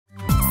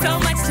So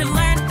much to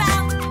learn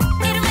about.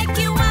 It'll make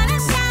you wanna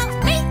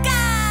shout,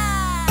 Meekah!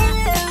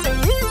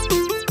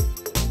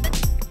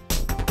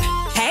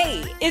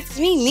 Hey, it's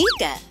me,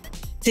 Meekah.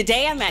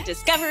 Today I'm at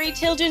Discovery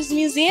Children's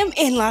Museum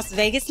in Las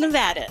Vegas,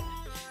 Nevada.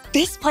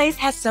 This place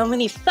has so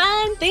many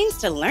fun things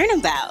to learn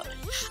about.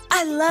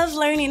 I love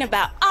learning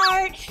about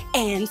art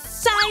and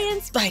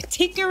science by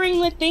tinkering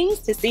with things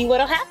to see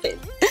what'll happen.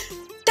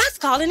 That's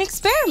called an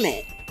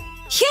experiment.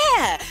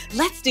 Yeah,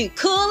 let's do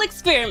cool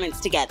experiments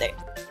together.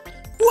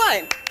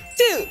 1,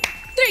 2,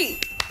 3,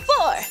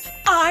 4.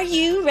 Are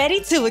you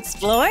ready to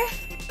explore?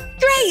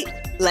 Great,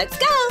 let's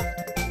go.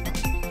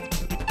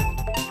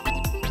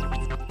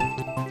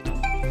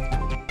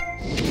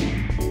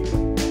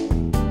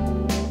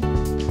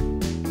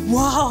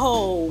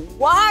 Whoa,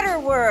 water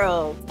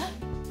world.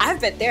 I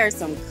bet there are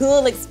some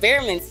cool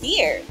experiments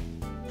here.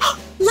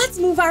 Let's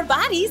move our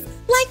bodies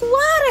like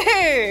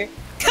water.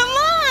 Come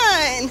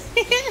on.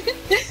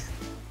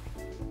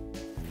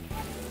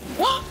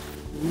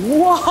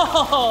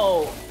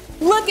 Whoa,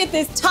 look at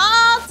this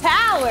tall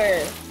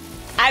tower.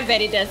 I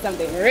bet it does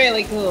something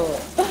really cool.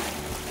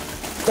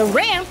 The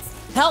ramps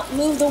help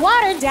move the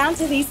water down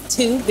to these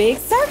 2 big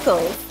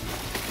circles.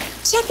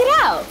 Check it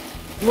out.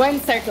 One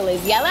circle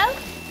is yellow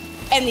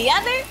and the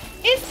other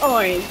is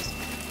orange.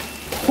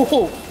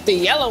 Whoa, the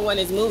yellow one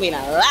is moving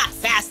a lot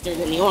faster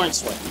than the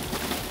orange one.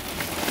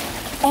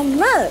 And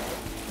look,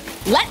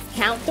 let's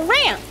count the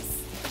ramps.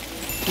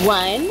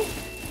 1,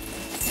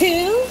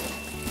 2,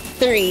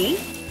 3,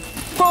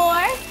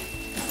 4,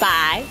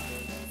 5,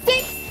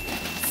 6,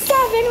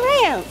 7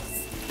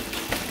 ramps.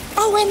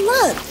 Oh, and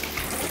look,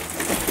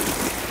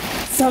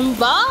 some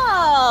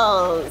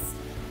balls.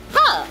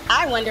 Huh,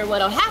 I wonder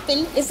what'll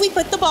happen if we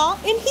put the ball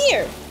in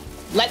here.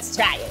 Let's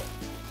try it.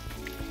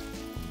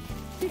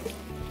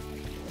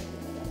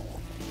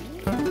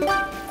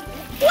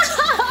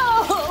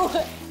 Whoa!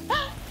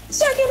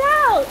 Check it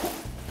out!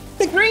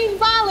 The green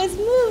ball is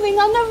moving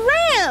on the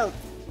ramp.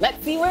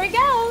 Let's see where it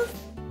goes.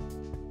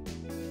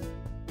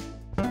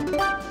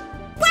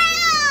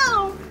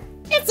 Wow!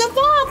 It's a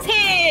ball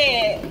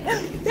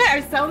pit! There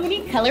are so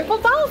many colorful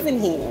balls in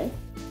here.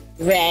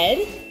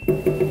 Red,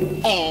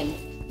 and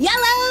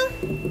yellow,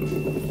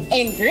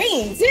 and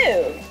green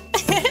too.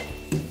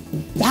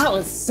 That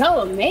was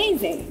so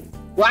amazing.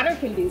 Water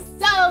can do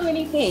so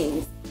many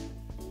things.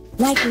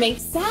 Like make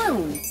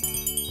sounds.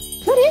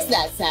 What is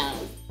that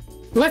sound?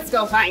 Let's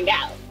go find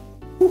out.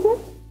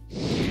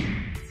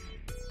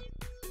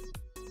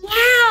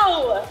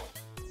 Wow!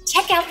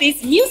 Check out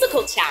these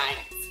musical chimes.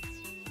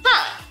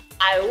 Huh,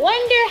 I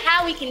wonder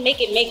how we can make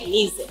it make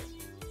music.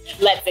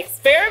 Let's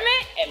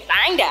experiment and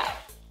find out.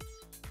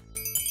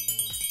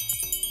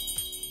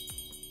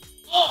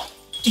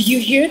 Do you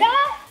hear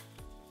that?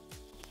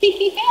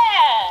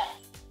 Yeah!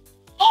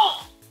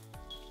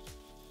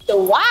 The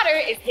water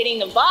is hitting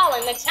the ball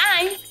and the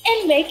chimes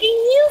and making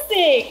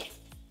music.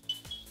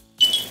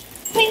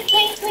 Clink,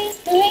 clink, clink,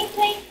 clink,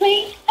 clink,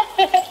 clink.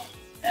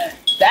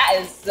 That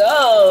is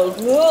so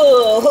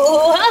cool.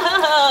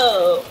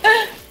 Whoa.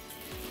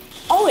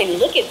 Oh, and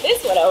look at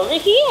this one over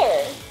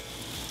here.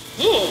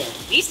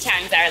 These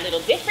chimes are a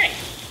little different.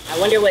 I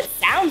wonder what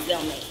sounds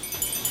they'll make.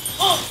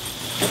 Whoa.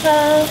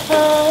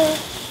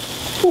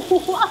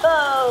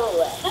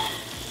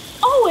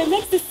 Oh, it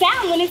makes a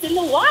sound when it's in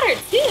the water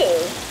too.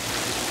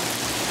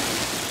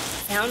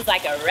 Sounds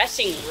like a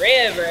rushing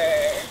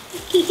river.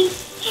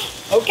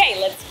 Okay,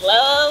 let's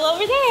flow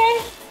over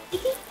there.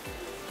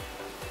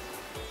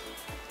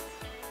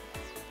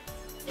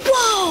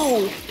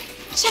 Whoa!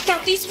 Check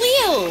out these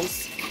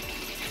wheels.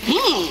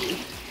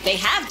 They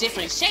have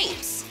different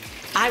shapes.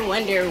 I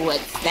wonder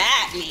what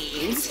that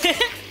means.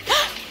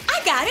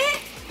 I got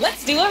it.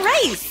 Let's do a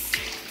race.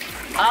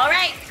 All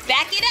right,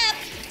 back it up.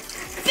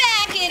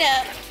 Back it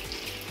up.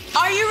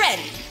 Are you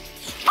ready?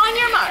 On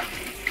your mark,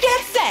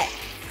 get set.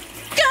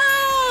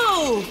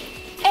 Go!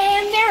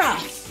 And they're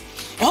off.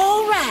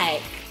 All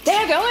right,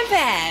 they're going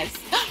fast.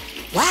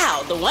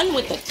 Wow, the one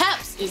with the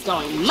cups is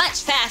going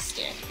much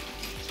faster.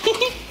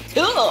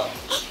 Cool.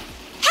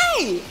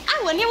 Hey,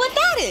 I wonder what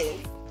that is.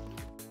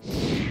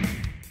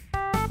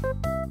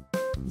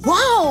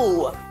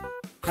 Whoa!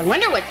 I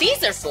wonder what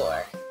these are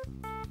for.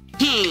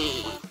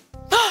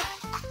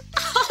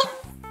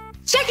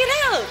 Check it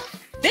out.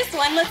 This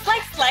one looks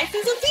like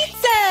slices of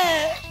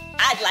pizza.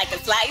 I'd like a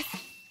slice.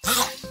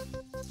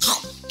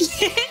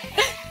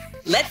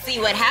 Let's see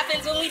what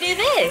happens when we do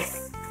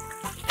this.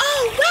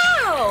 Oh,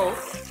 wow!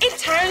 It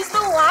turns the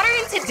water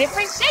into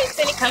different shapes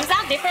and it comes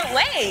out different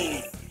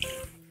ways.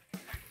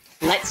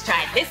 Let's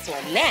try this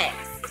one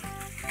next.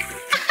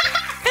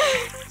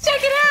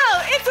 Check it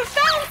out! It's a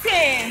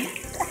fountain!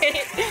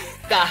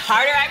 The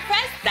harder I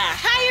press, the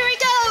higher it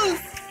goes!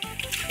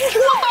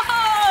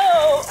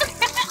 Whoa!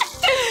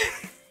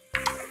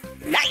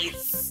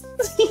 Nice!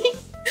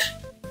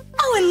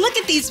 Oh, and look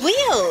at these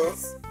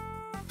wheels.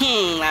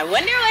 I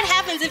wonder what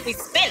happens if we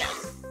spin them.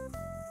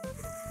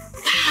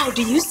 Wow,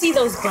 do you see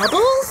those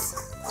bubbles?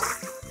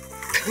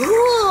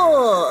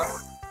 Cool!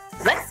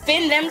 Let's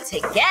spin them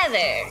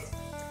together.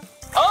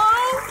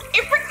 Oh,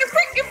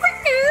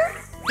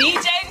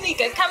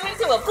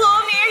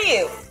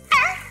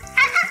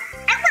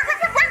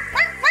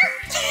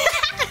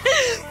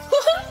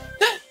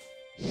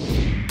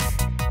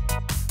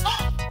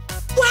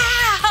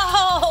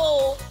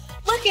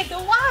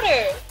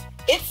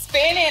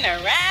 spinning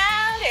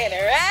around and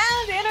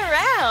around and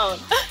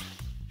around.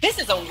 This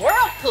is a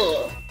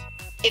whirlpool.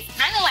 It's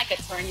kind of like a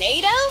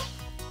tornado,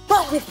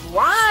 but with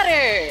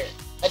water.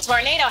 A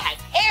tornado has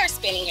air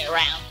spinning it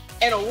around,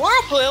 and a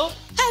whirlpool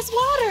has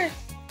water.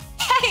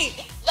 Hey,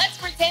 let's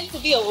pretend to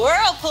be a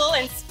whirlpool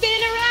and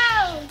spin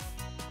around.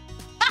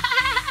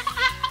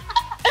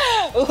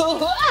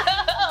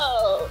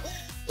 Whoa!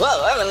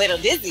 Whoa, I'm a little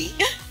dizzy.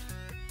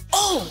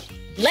 Oh,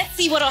 let's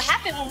see what'll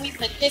happen when we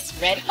put this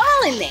red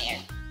ball in there.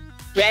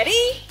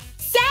 Ready,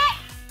 set,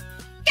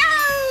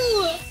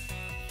 go!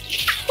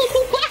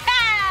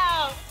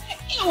 Wow!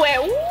 It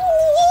went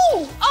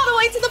woo, all the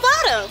way to the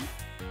bottom.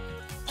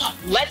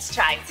 Let's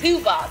try 2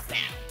 balls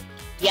now.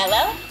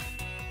 Yellow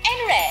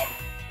and red.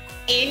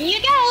 In you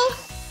go.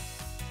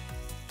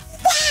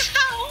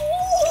 Wow!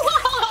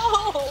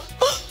 Whoa!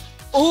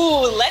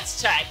 Ooh,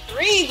 let's try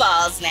 3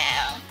 balls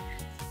now.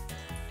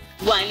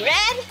 1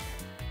 red,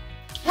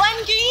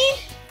 1 green,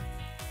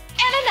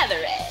 and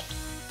another red.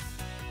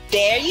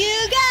 There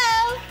you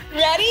go.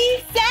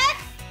 Ready, set.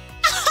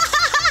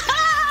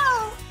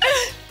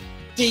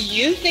 Do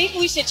you think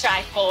we should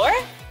try 4?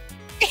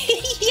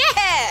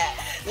 Yeah,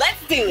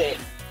 let's do it.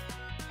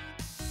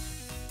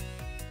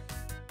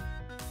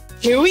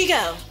 Here we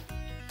go.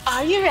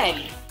 Are you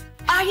ready?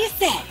 Are you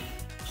set?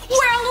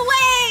 Whirl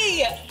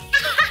away!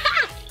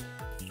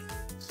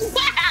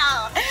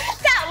 Wow,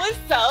 that was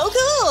so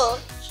cool.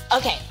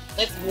 Okay,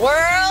 let's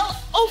whirl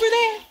over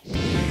there.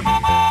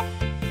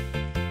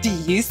 Do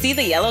you see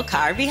the yellow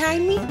car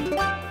behind me?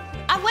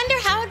 I wonder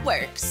how it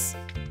works.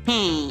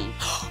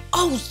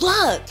 Oh,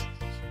 look.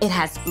 It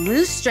has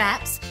blue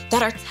straps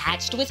that are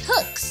attached with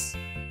hooks.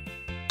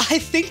 I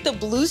think the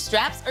blue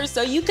straps are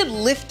so you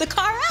can lift the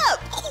car up.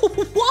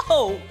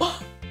 Whoa!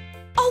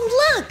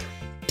 Oh, look!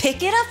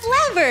 Pick it up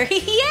lever.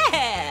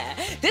 Yeah!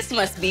 This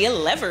must be a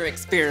lever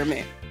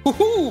experiment.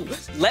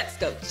 Let's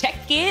go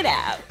check it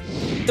out.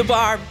 The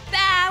bar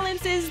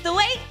balances the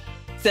weight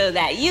so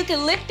that you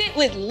can lift it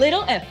with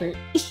little effort.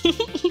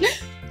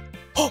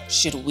 Oh,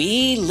 should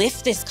we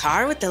lift this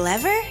car with the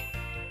lever?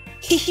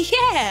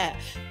 Yeah!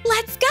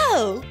 Let's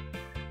go!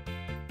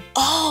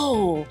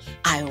 Oh,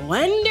 I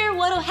wonder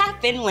what'll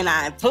happen when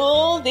I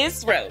pull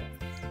this rope.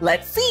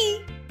 Let's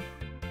see.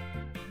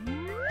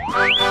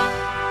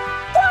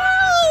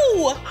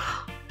 Whoa!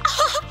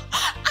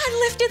 I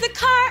lifted the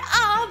car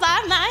all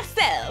by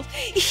myself.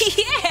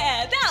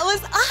 Yeah, that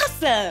was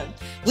awesome.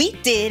 We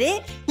did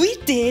it. We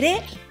did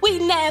it. We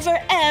never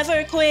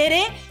ever quit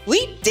it.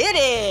 We did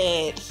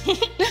it.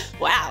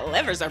 Wow,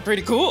 levers are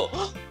pretty cool.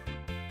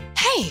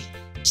 Hey,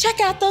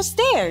 check out those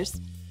stairs.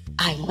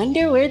 I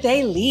wonder where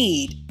they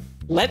lead.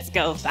 Let's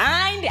go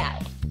find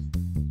out.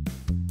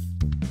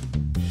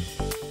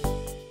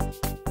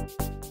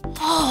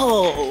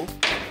 Oh.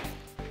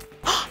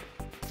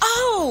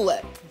 Oh,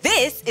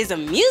 this is a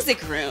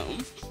music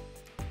room.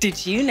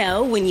 Did you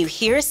know when you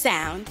hear a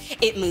sound,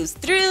 it moves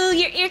through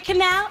your ear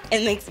canal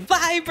and makes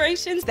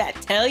vibrations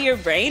that tell your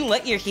brain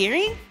what you're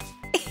hearing?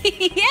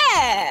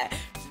 Yeah,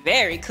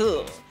 very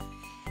cool.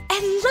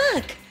 And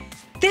look,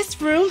 this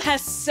room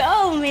has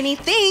so many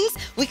things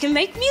we can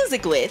make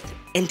music with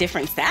and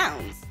different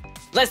sounds.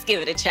 Let's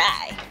give it a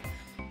try.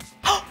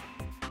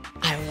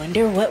 I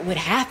wonder what would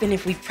happen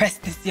if we press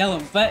this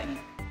yellow button.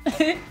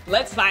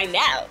 Let's find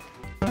out.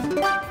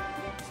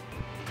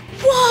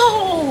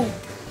 Whoa!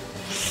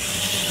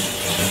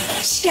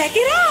 Check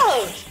it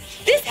out!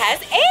 This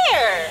has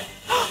air!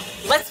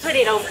 Let's put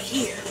it over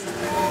here.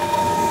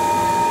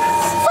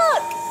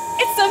 Look!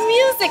 It's a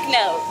music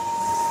note.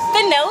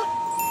 The note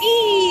E.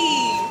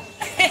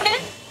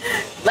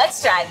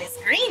 Let's try this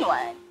green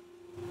one.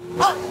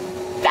 Oh,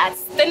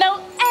 that's the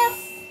note F.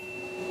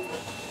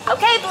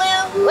 Okay,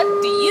 Blue, what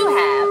do you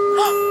have?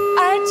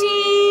 A G.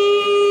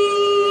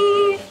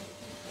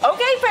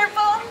 Okay,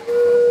 Purple.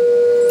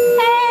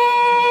 A.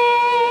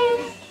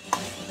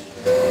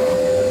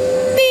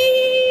 B.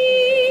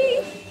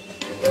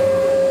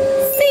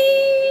 C.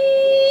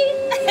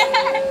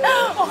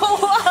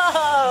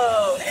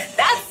 Whoa,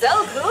 that's so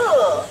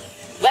cool.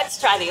 Let's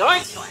try the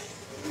orange one.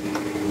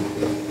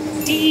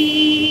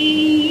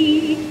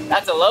 D.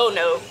 That's a low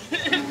note.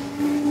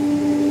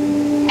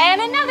 And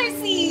another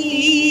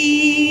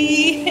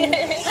C.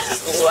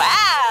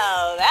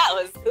 Wow, that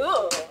was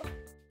cool.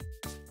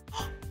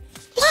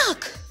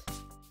 Look!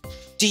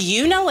 Do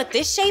you know what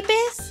this shape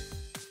is?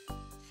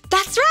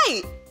 That's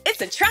right,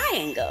 it's a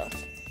triangle.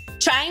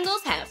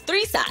 Triangles have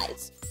 3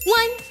 sides.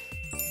 1,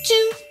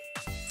 2,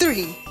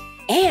 3.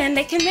 And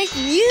they can make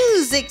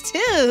music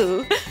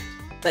too.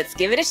 Let's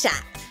give it a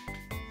shot.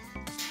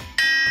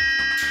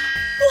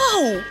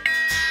 Whoa!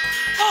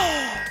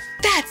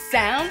 That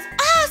sounds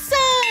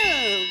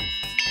awesome!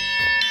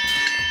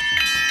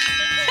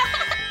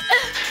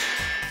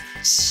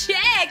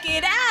 Check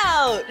it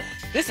out!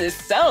 This is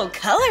so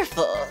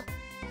colorful.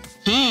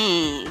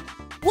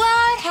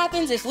 What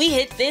happens if we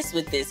hit this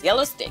with this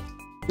yellow stick?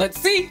 Let's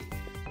see.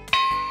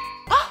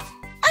 Oh,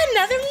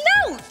 another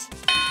note!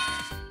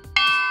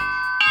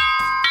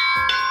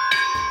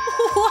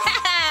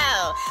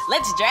 Wow!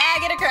 Let's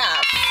drag it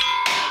across.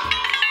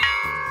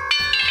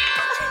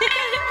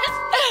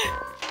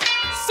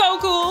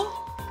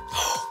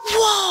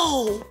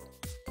 Whoa!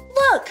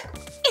 Look,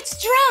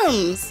 it's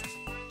drums.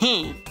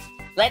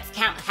 Let's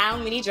count how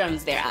many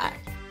drums there are.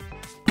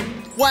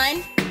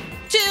 1,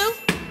 2,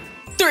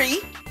 3,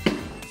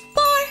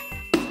 4,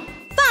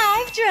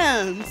 5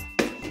 drums.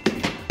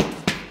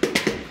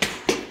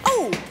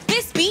 Oh,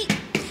 this beat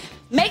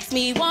makes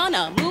me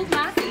wanna move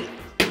my feet.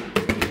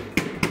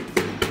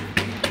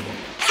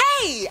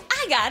 Hey,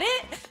 I got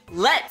it.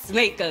 Let's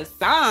make a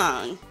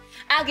song.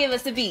 I'll give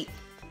us a beat.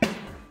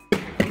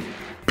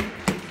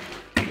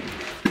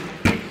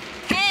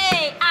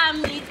 Hey,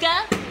 I'm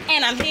Meekah,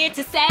 and I'm here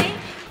to say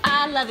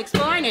I love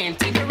exploring and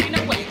tinkering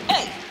away.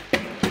 Hey,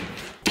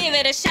 give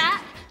it a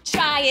shot,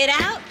 try it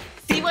out,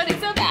 see what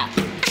it's about.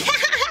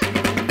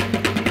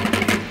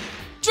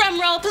 Drum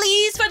roll,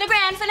 please, for the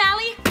grand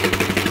finale.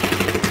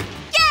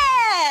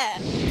 Yeah!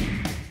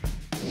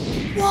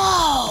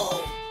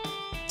 Whoa!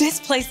 This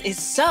place is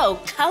so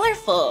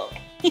colorful.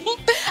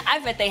 I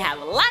bet they have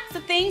lots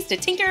of things to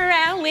tinker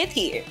around with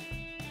here.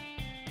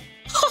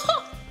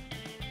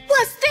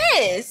 What's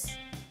this?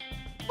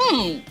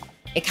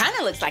 It kind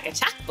of looks like a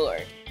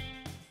chalkboard.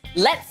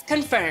 Let's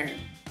confirm.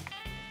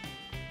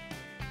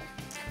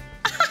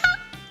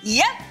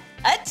 Yep,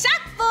 a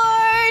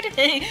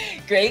chalkboard.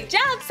 Great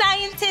job,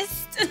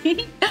 scientist.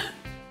 And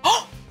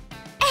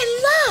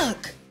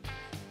look,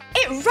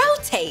 it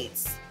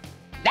rotates.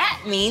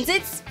 That means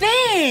it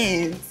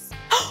spins.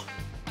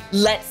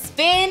 Let's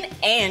spin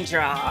and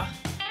draw.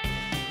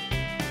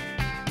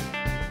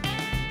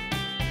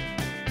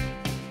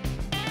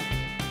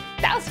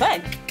 That was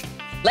fun.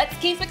 Let's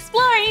keep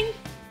exploring.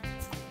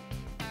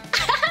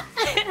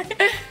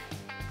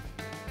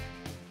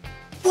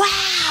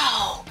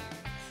 Wow!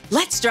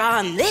 Let's draw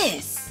on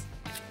this.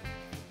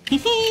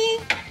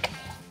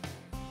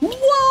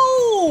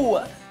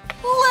 Whoa!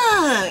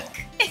 Look!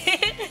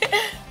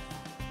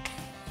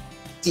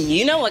 Do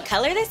you know what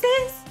color this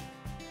is?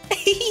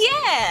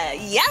 Yeah,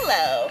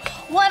 yellow.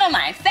 One of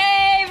my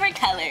favorite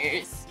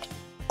colors.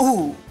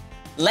 Ooh,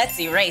 let's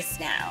erase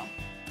now.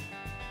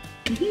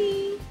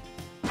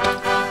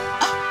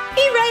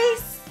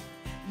 Erase.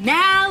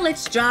 Now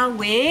let's draw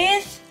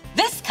with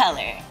this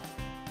color.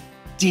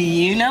 Do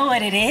you know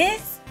what it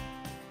is?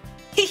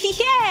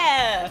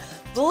 Yeah,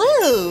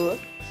 blue.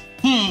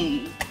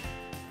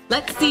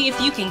 Let's see if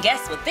you can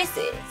guess what this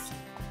is.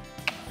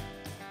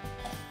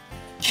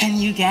 Can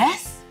you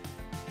guess?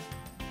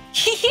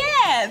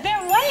 Yeah,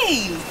 they're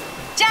waves,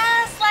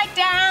 just like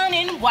down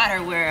in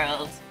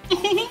Waterworld.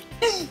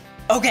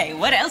 Okay,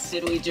 what else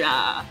should we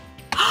draw?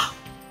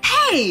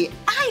 Hey,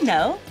 I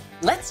know.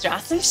 Let's draw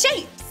some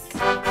shapes.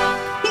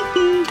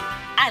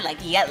 I like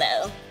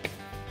yellow.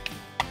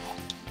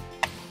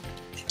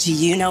 Do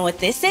you know what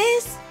this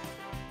is?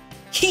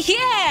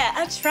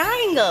 Yeah, a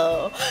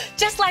triangle,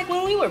 just like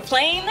when we were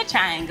playing the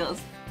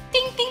triangles.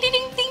 Ding, ding, ding,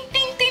 ding, ding,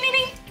 ding,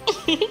 ding,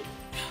 ding.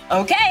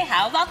 Okay,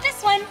 how about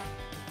this one?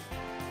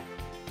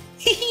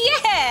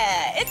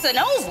 Yeah, it's an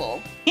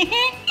oval.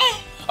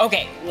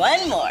 Okay,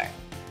 one more.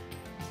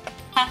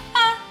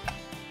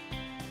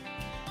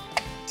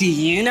 Do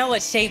you know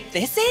what shape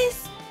this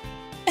is?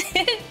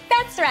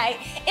 That's right,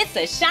 it's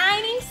a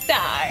shining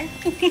star.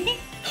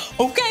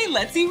 Okay,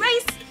 let's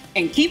erase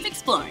and keep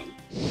exploring.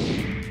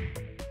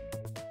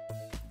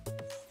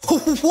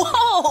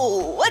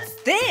 Whoa, what's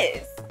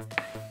this?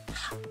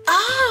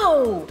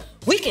 Oh,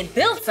 we can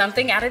build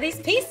something out of these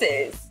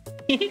pieces.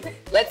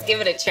 Let's give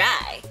it a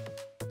try.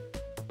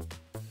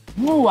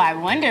 Ooh, I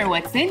wonder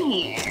what's in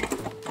here.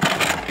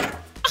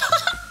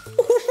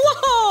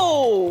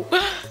 Whoa!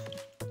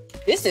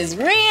 This is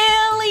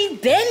really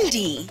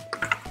bendy.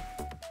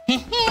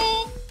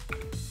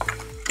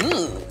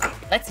 Ooh,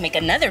 let's make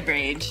another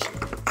bridge.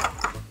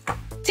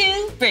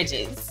 2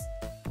 bridges.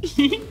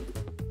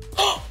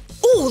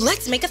 Ooh,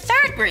 let's make a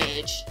 3rd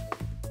bridge.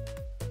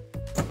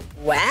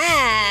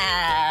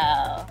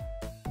 Wow.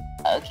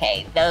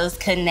 Okay, those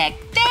connect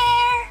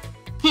there.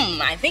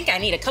 I think I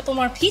need a couple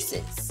more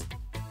pieces.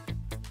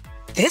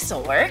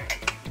 This'll work.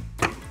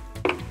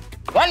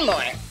 One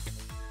more.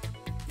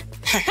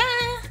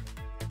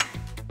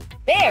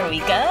 There we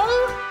go.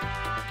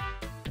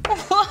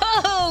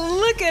 Whoa,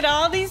 look at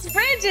all these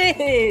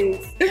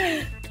bridges.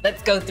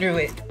 Let's go through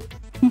it.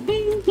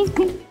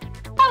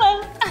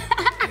 Hello.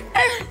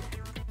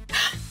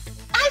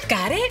 I've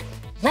got it.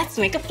 Let's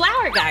make a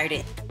flower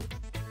garden.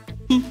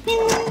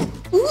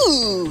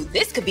 Ooh,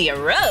 this could be a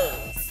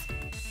rose.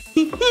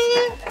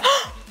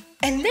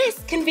 And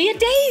this can be a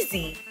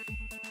daisy.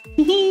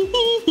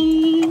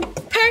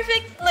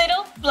 Perfect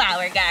little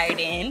flower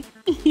garden.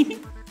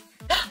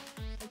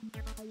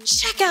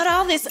 Check out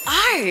all this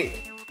art.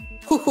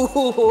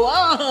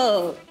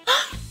 Whoa.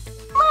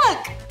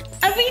 Look,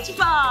 a beach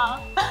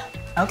ball.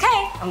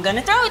 Okay, I'm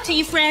gonna throw it to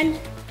you, friend.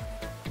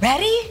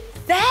 Ready,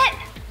 set.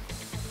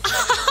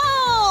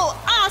 Oh,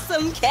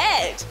 awesome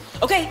catch.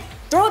 Okay,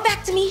 throw it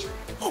back to me.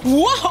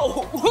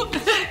 Whoa,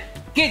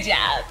 good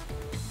job.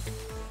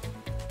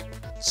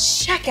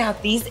 Check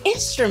out these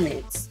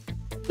instruments.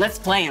 Let's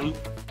play them.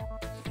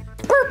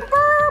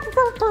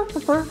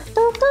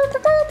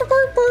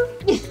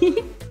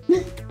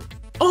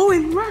 Oh,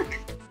 and look,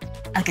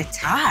 a guitar.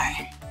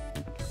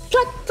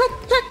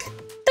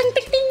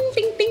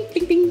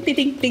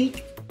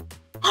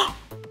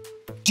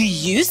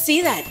 see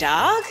that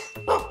dog?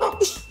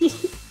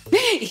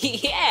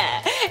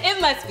 Yeah, it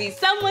must be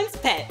someone's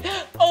pet.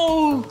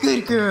 Oh,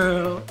 good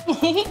girl.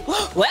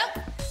 Well,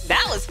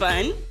 that was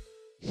fun.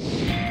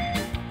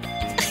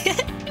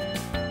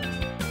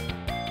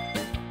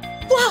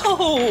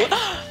 Whoa,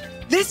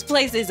 this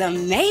place is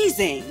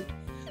amazing.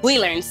 We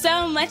learned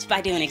so much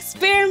by doing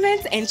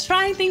experiments and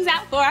trying things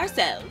out for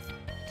ourselves.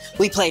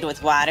 We played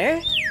with water.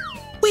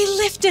 We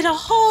lifted a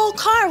whole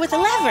car with a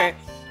lever.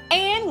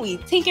 And we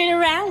tinkered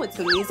around with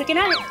some music and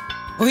art.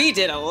 We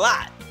did a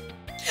lot.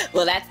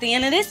 Well, that's the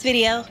end of this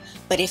video.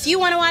 But if you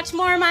want to watch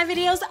more of my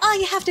videos, all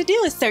you have to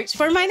do is search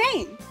for my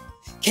name.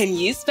 Can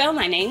you spell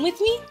my name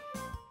with me?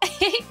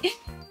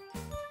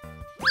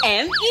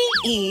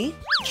 M-E-E-K-A-H.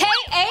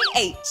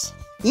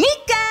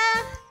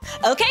 Meekah.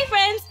 Okay,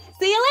 friends.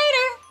 See you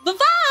later.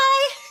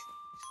 Bye-bye.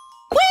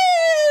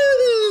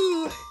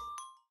 Woo!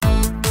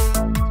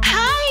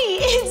 Hi,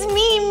 it's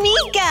me,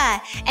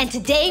 Meekah. And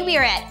today we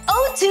are at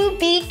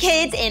O2B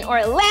Kids in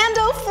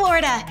Orlando,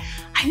 Florida.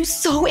 I'm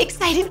so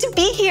excited to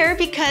be here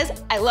because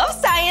I love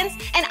science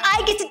and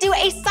I get to do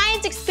a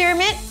science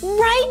experiment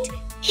right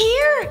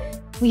here.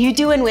 Will you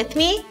do one with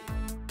me?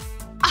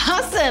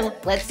 Awesome.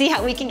 Let's see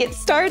how we can get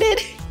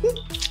started.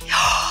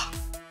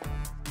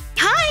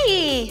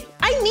 Hi,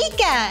 I'm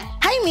Meekah.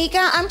 Hi,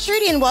 Meekah. I'm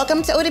Trudy, and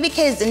welcome to O2B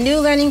Kids, the new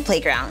learning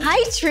playground.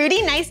 Hi,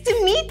 Trudy. Nice to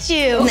meet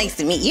you. Nice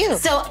to meet you.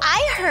 So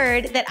I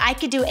heard that I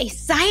could do a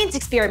science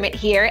experiment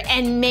here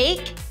and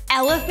make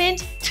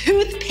elephant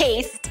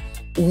toothpaste.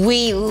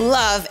 We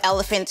love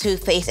elephant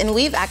toothpaste, and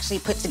we've actually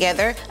put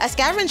together a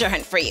scavenger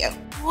hunt for you.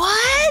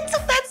 What?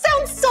 That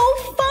sounds so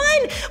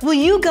fun. Will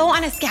you go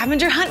on a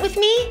scavenger hunt with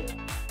me?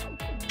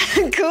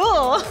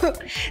 Cool.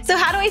 So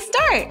how do I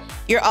start?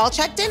 You're all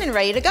checked in and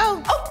ready to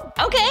go. Oh,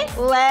 okay.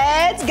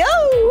 Let's go.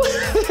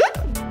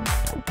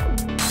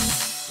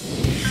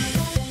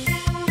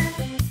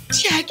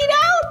 Check it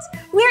out.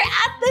 We're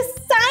at the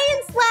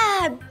science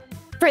lab.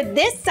 For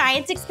this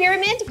science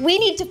experiment, we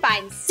need to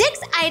find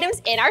 6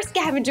 items in our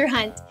scavenger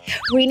hunt.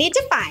 We need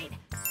to find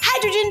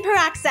hydrogen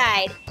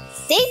peroxide,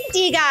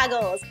 safety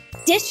goggles,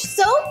 dish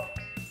soap,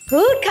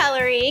 food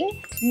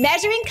coloring,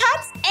 measuring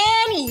cups,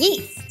 and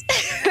yeast.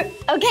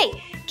 Okay,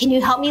 can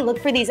you help me look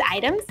for these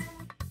items?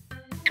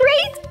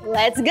 Great,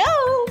 let's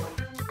go.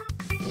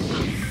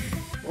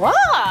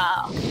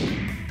 Wow,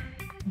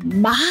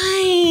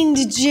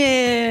 mind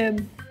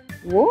gym.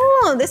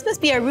 Whoa, this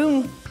must be a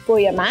room for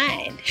your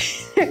mind.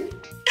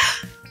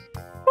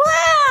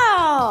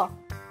 Wow,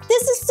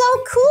 this is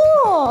so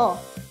cool.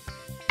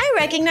 I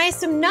recognize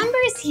some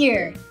numbers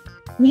here.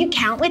 Will you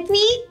count with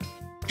me?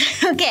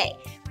 Okay,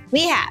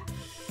 we have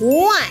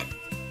 1,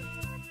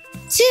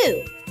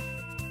 2,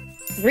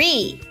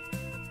 3,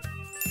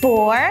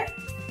 4,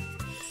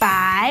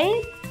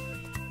 5,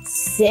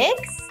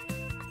 6,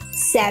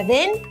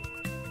 7,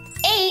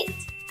 8,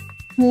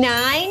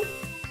 9,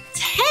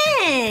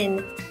 10.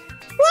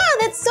 Wow,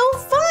 that's so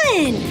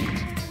fun.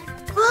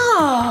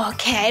 Oh,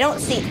 okay, I don't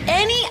see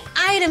any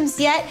items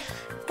yet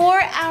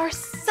for our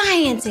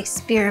science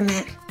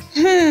experiment.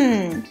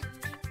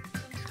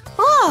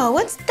 Oh,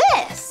 what's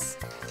this?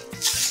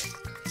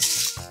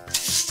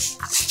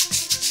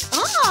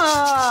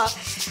 Oh,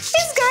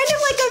 it's kind of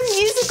like a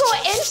musical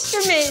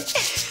instrument.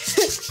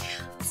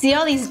 See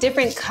all these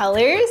different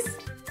colors?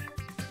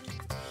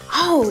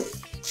 Oh,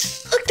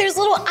 look, there's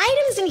little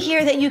items in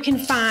here that you can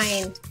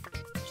find.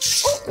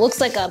 Oh, looks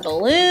like a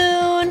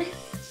balloon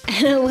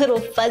and a little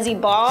fuzzy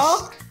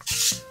ball.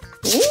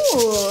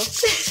 Ooh,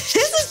 this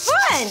is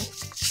fun.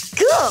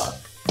 Cool.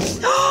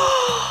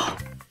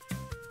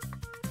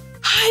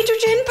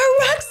 Hydrogen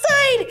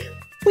peroxide.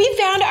 We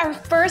found our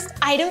first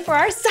item for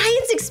our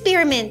science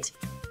experiment.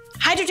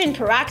 Hydrogen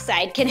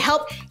peroxide can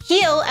help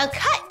heal a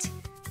cut,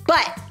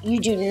 but you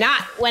do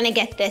not want to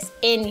get this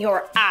in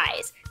your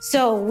eyes.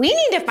 So we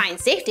need to find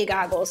safety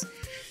goggles.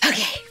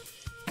 Okay,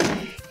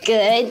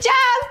 good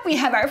job. We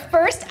have our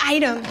first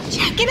item.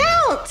 Check it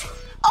out.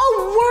 A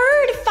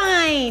word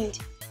find.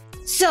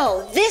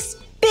 So this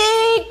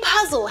big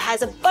puzzle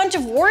has a bunch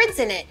of words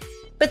in it,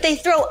 but they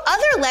throw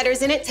other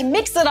letters in it to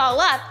mix it all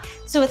up,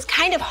 so it's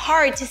kind of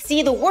hard to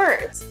see the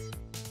words.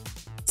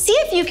 See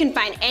if you can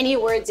find any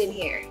words in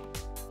here.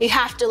 You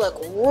have to look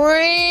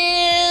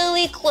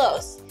really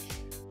close.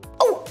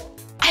 Oh,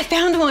 I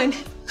found one.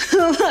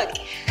 Look,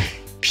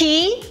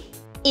 P-E-A-R,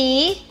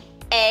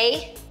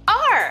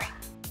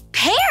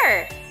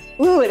 pear.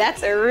 Ooh,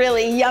 that's a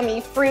really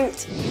yummy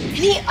fruit.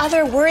 Any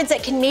other words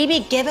that can maybe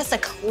give us a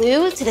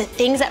clue to the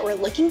things that we're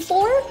looking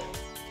for?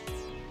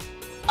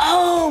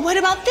 Oh, what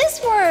about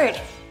this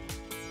word?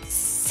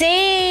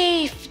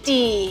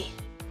 Safety.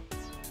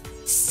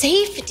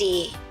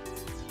 Safety.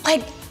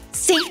 Like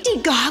safety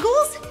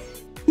goggles?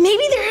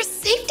 Maybe there are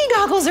safety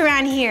goggles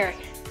around here.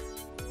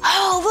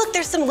 Oh, look,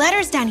 there's some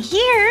letters down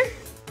here.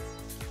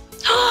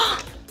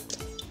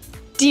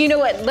 Do you know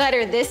what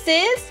letter this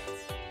is?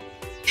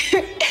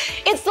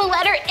 It's the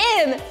letter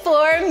M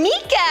for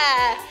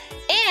Meekah.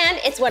 And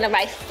it's one of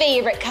my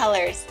favorite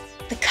colors.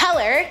 The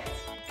color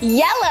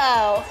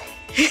yellow.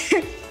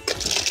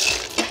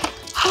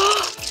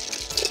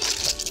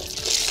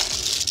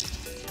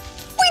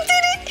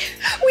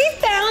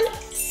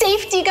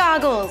 safety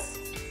goggles.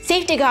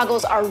 Safety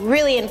goggles are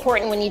really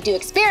important when you do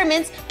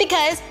experiments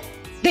because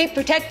they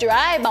protect your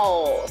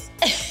eyeballs.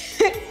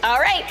 All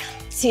right,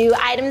 2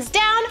 items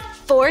down,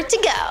 4 to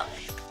go.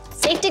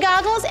 Safety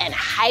goggles and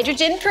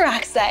hydrogen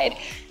peroxide.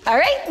 All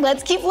right,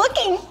 let's keep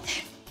looking.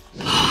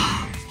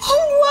 Oh,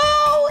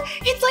 whoa,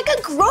 it's like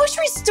a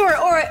grocery store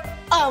or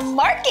a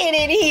market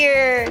in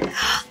here.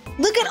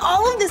 Look at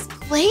all of this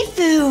play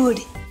food.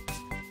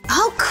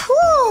 Oh,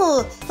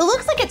 cool. It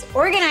looks like it's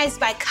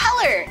organized by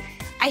color.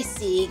 I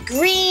see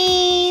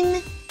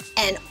green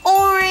and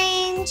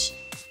orange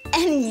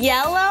and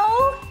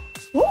yellow.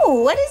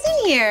 Ooh, what is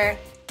in here?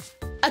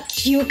 A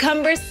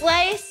cucumber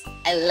slice.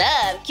 I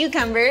love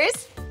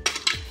cucumbers.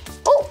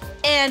 Oh,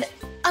 and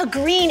a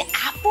green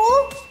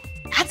apple.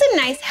 That's a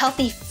nice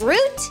healthy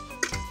fruit.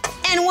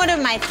 And one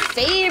of my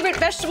favorite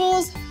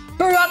vegetables,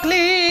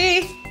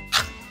 broccoli.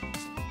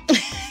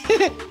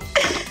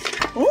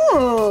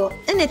 Ooh,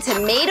 and a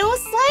tomato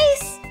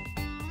slice.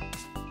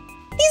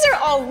 These are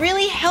all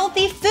really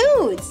healthy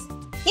foods.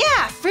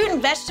 Yeah, fruit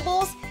and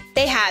vegetables,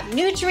 they have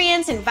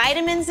nutrients and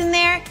vitamins in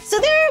there, so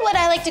they're what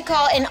I like to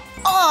call an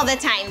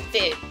all-the-time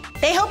food.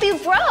 They help you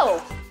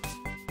grow.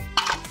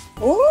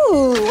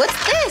 Ooh,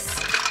 what's this?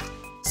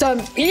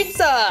 Some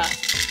pizza.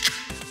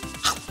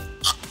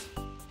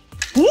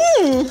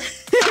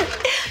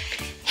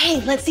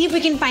 Hey, let's see if we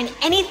can find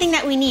anything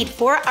that we need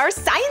for our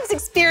science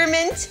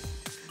experiment.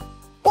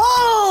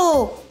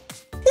 Whoa,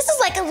 this is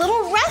like a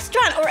little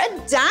restaurant or a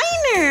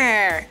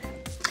diner.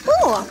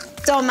 Ooh,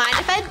 don't mind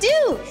if I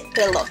do.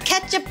 Put a little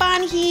ketchup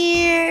on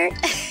here.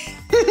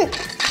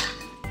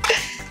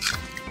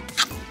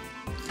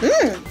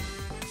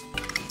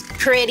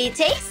 Pretty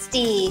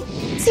tasty.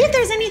 See if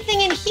there's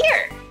anything in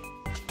here.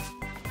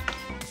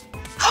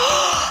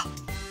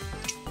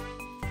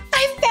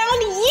 I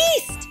found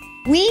yeast.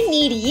 We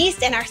need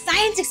yeast in our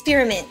science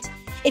experiment.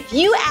 If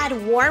you add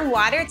warm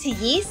water to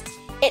yeast,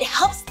 it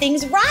helps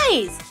things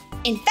rise.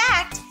 In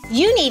fact,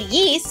 you need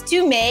yeast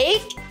to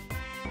make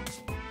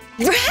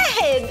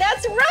bread.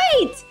 That's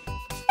right.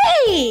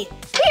 Hey,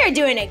 we are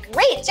doing a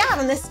great job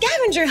on the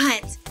scavenger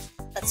hunt.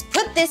 Let's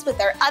put this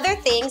with our other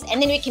things and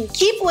then we can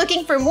keep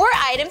looking for more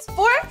items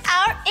for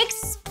our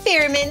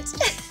experiment.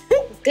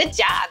 Good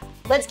job.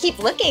 Let's keep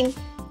looking.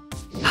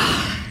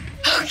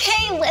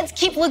 Okay, let's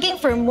keep looking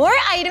for more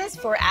items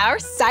for our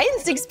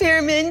science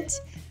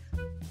experiment.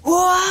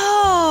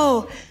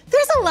 Whoa,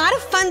 there's a lot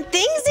of fun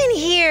things in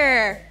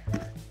here.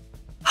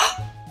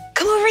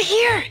 Come over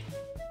here.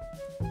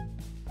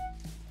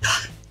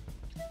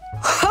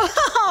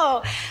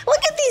 Whoa,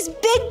 look at these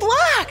big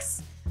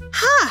blocks.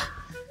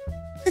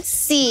 Let's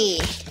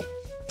see.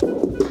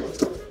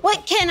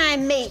 What can I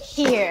make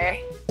here?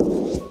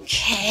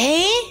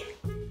 Okay.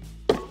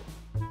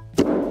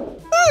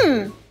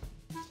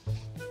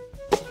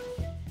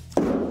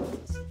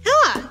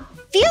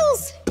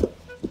 Feels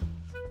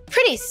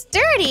pretty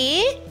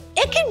sturdy.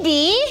 It could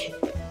be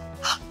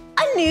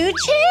a new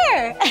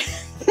chair.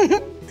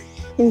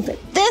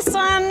 Put this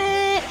on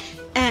it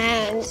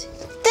and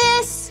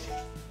this.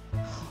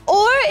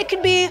 Or it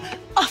could be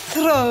a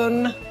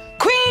throne.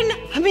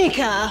 Queen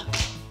Meekah.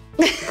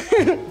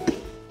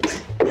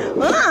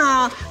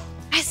 Wow,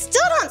 I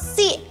still don't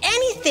see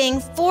anything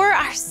for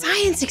our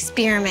science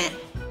experiment.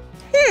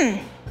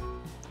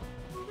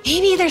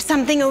 Maybe there's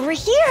something over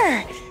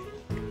here.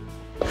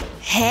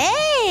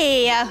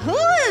 Hey, a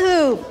hula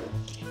hoop.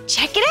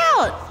 Check it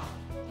out.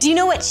 Do you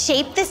know what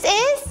shape this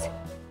is?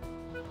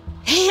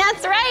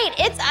 That's right,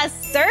 it's a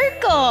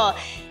circle.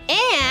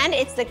 And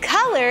it's the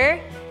color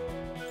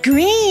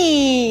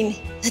green.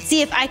 Let's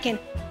see if I can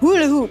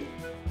hula hoop.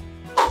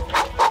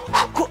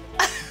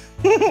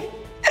 Let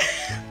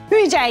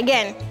me try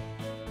again.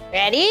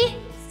 Ready,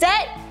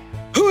 set,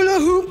 hula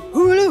hoop,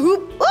 hula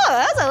hoop. Oh,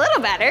 that's a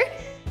little better.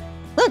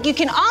 Look, you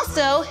can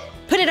also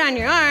put it on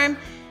your arm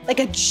like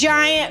a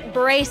giant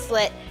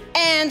bracelet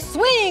and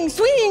swing,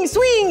 swing,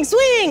 swing,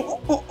 swing.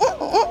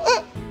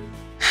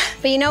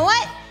 But you know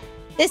what?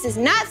 This is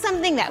not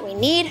something that we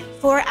need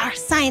for our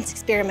science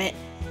experiment.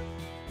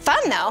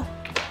 Fun though.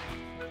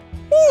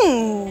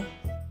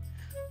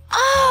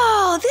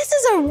 Oh, this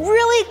is a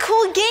really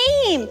cool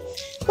game.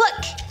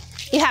 Look,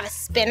 you have a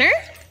spinner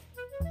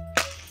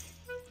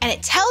and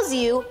it tells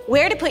you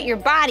where to put your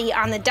body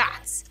on the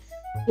dots.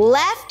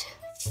 Left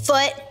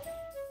foot,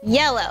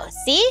 yellow,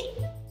 see?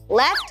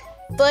 Left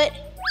foot,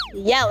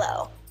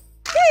 yellow.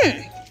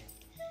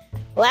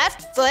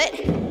 Left foot,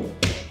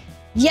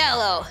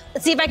 yellow.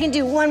 Let's see if I can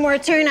do one more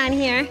turn on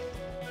here.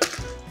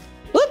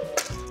 Whoop.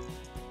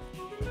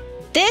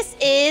 This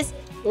is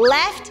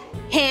left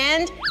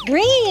hand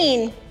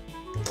green.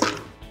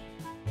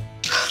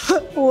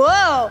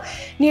 Whoa,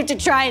 need to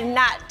try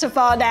not to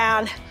fall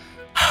down.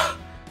 I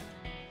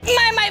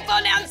might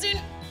fall down soon.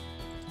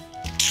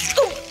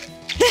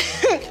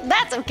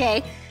 That's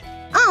okay.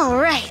 All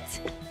right.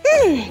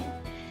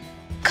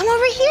 Come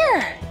over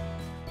here.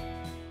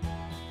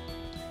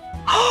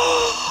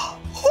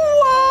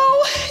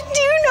 Whoa,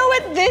 do you know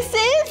what this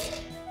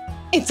is?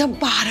 It's a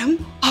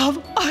bottom of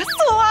a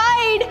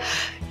slide.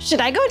 Should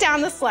I go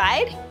down the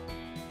slide?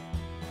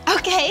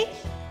 Okay.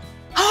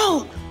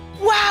 Oh,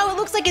 wow, it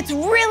looks like it's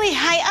really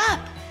high up.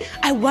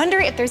 I wonder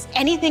if there's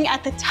anything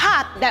at the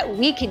top that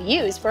we can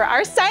use for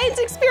our science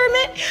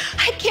experiment.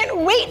 I can't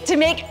wait to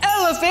make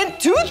elephant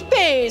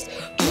toothpaste.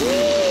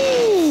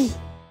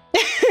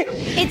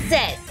 It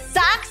says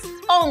socks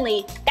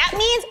only. That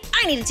means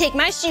I need to take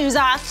my shoes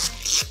off.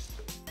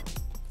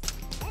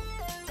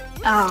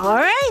 All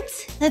right,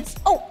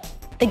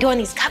 they go in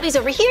these cubbies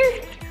over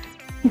here.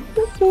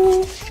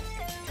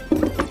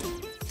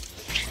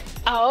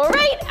 All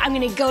right, I'm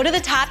gonna go to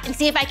the top and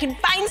see if I can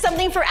find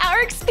something for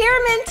our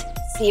experiment.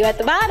 See you at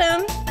the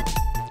bottom.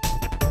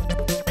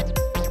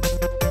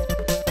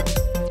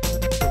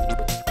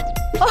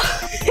 Oh,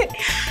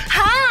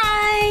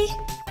 hi.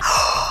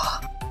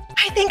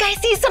 I think I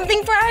see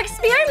something for our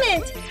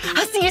experiment.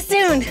 I'll see you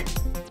soon.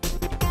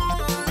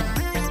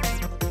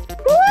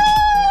 Woo!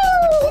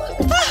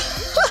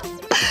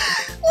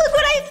 Look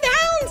what I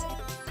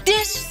found.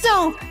 Dish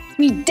soap.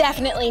 We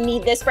definitely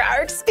need this for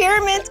our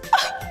experiment.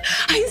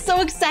 I'm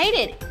so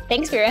excited.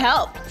 Thanks for your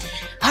help.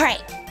 All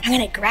right, I'm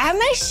gonna grab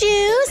my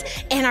shoes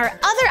and our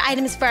other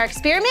items for our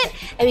experiment,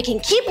 and we can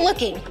keep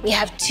looking. We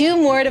have 2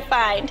 more to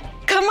find.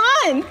 Come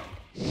on.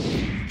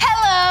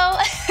 Hello.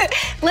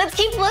 Let's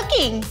keep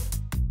looking.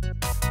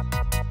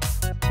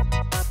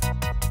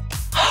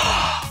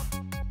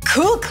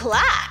 Cool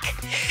clock.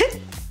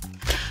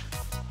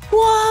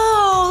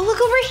 Whoa, look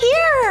over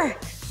here.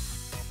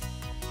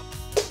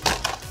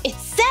 It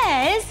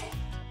says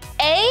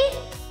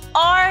A-R-T,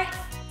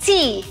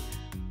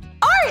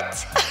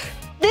 art.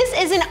 This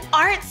is an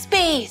art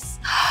space.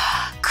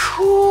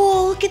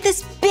 Cool, look at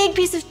this big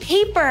piece of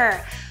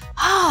paper.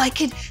 Oh, I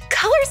could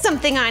color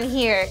something on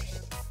here.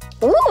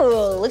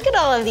 Ooh, look at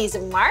all of these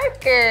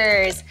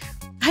markers.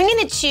 I'm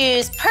gonna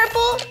choose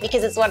purple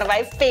because it's one of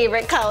my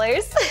favorite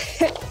colors.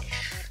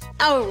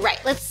 All right,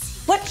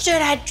 what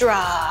should I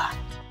draw?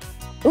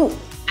 Ooh,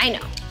 I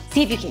know,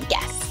 see if you can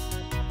guess.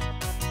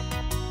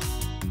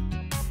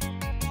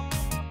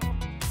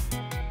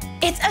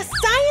 It's a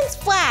science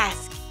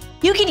flask.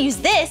 You can use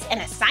this in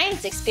a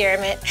science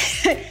experiment,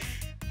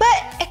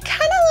 but it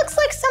kind of looks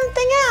like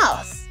something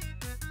else.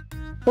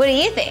 What do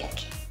you think?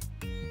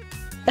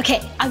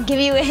 Okay, I'll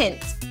give you a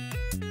hint.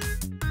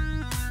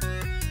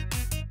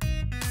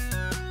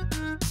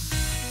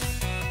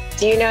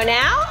 Do you know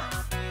now?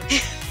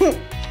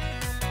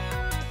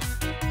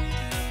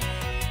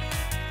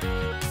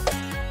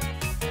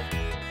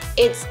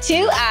 It's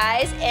 2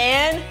 eyes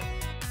and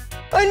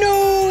a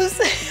nose.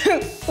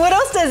 What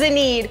else does it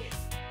need?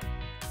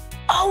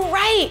 Oh,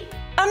 right,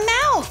 a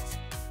mouth.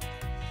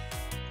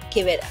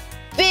 Give it a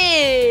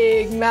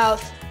big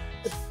mouth,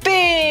 a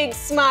big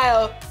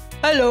smile.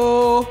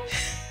 Hello.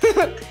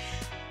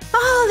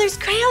 Oh, there's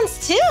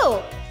crayons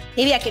too.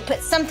 Maybe I could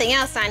put something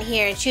else on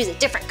here and choose a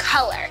different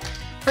color.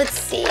 Let's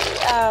see.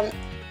 I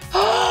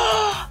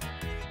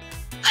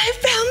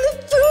found the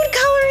food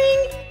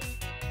coloring.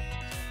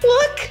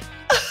 Look.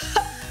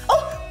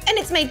 Oh, and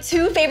it's my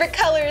 2 favorite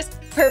colors,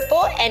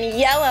 purple and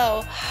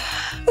yellow.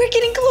 We're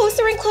getting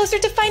closer and closer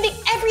to finding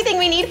everything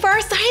we need for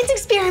our science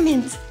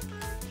experiment.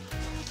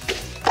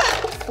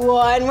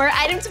 1 more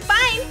item to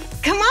find.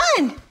 Come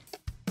on.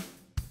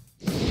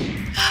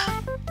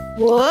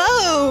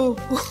 Whoa.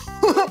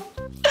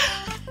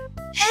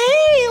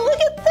 Hey, look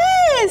at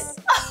this.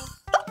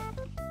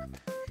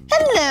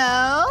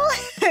 Hello.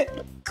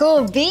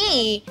 Cool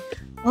bee.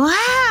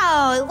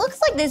 Wow, it looks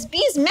like this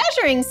bee's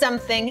measuring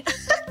something.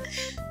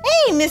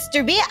 Hey,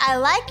 Mr. Bee, I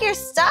like your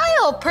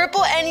style,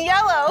 purple and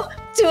yellow,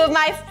 2 of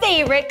my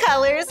favorite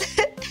colors.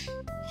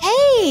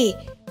 Hey,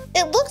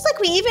 it looks like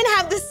we even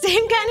have the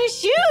same kind of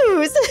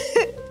shoes.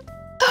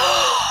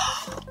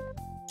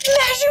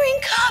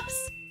 Measuring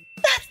cups.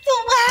 That's the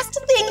last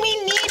thing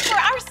we need for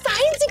our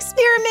science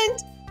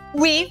experiment.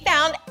 We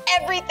found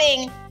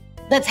everything.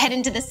 Let's head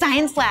into the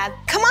science lab.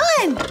 Come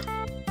on.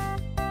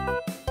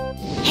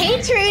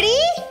 Hey,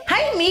 Trudy.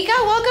 Hi,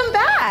 Meekah, welcome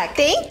back.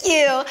 Thank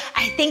you.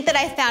 I think that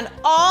I found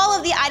all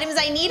of the items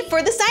I need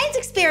for the science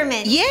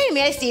experiment. Yay,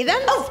 may I see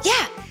them? Oh,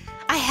 yeah.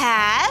 I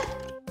have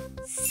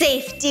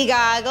safety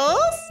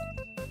goggles,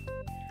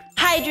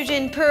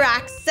 hydrogen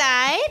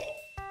peroxide,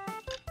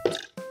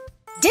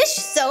 dish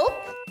soap,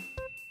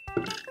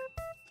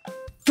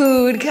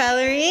 food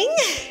coloring,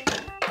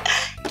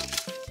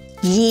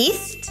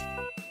 yeast,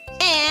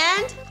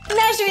 and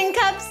measuring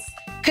cups.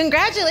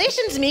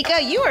 Congratulations,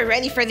 Meekah, you are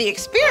ready for the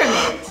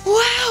experiment.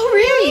 Wow,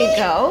 really? Here you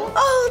go.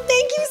 Oh,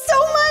 thank you so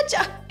much.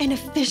 An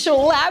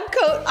official lab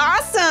coat,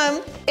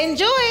 awesome.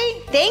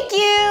 Enjoy. Thank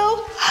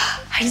you.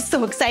 I'm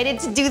so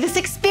excited to do this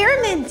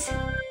experiment.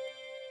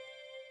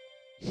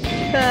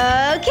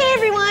 Okay,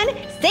 everyone,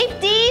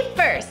 safety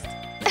first.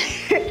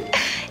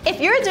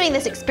 If you're doing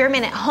this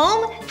experiment at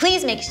home,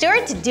 please make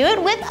sure to do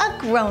it with a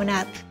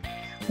grown-up.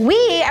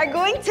 We are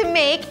going to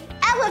make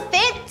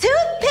elephant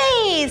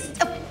toothpaste.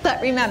 Oh, but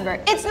remember,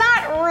 it's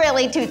not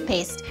really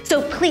toothpaste,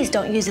 so please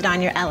don't use it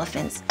on your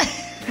elephants.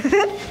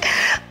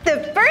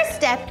 The first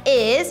step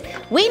is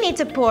we need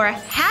to pour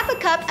half a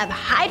cup of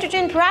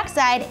hydrogen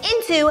peroxide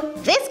into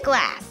this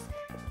glass.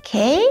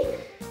 Okay,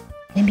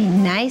 And be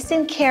nice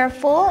and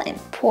careful and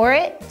pour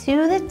it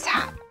to the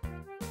top.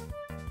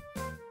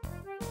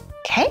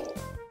 Okay.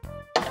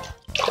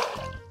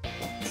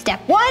 Step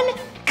 1,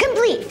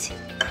 complete.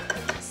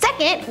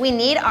 Second, we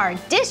need our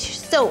dish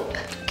soap.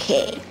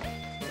 Okay,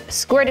 a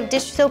squirt of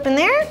dish soap in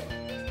there.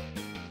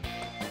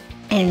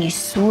 And you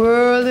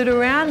swirl it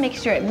around, make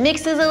sure it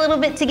mixes a little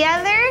bit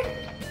together.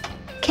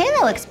 Okay,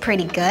 that looks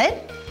pretty good.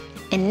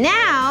 And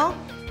now,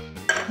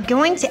 I'm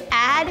going to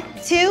add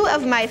 2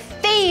 of my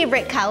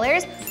favorite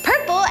colors,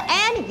 purple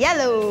and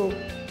yellow.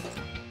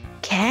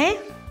 Okay.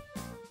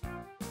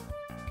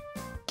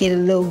 Get a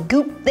little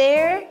goop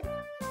there.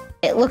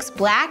 It looks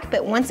black,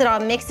 but once it all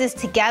mixes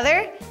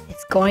together,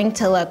 it's going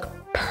to look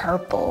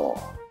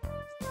purple.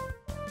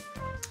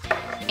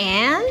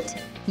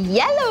 And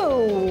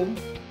yellow.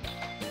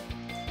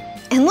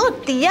 And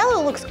look, the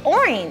yellow looks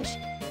orange,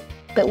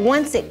 but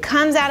once it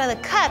comes out of the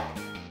cup,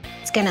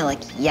 it's gonna look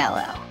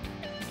yellow.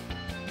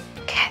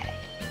 Okay.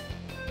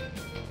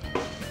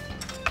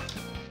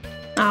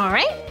 All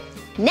right,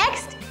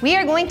 next we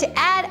are going to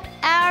add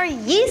our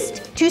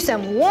yeast to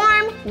some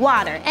warm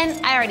water. And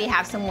I already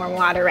have some warm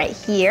water right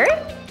here.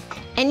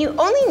 And you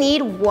only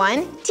need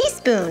 1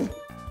 teaspoon.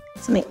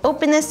 So let me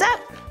open this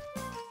up.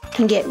 You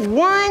can get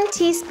 1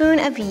 teaspoon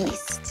of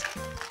yeast.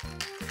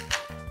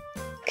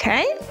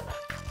 Okay.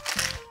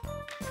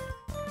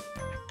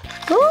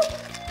 Cool.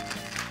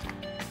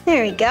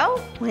 There we go,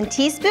 1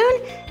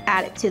 teaspoon.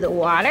 Add it to the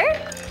water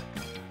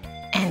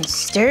and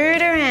stir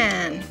it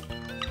around.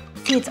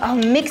 See, it's all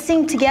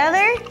mixing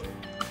together.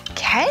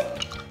 Okay.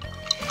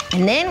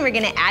 And then we're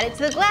gonna add it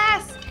to the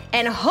glass.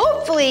 And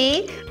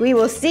hopefully, we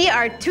will see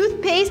our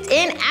toothpaste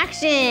in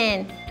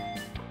action.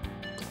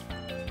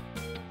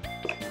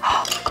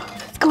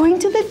 It's going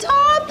to the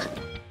top.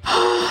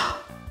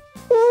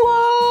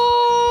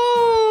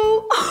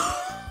 Whoa!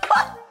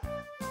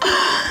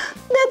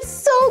 That's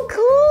so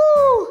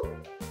cool.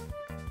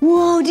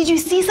 Whoa, did you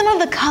see some of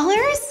the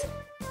colors?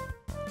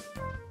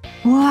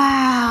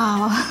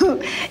 Wow,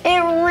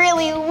 it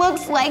really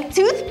looks like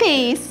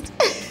toothpaste.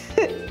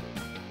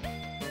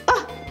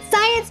 Oh,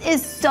 science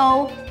is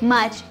so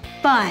much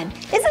fun.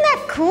 Isn't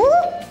that cool?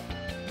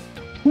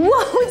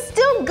 Whoa, it's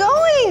still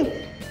going.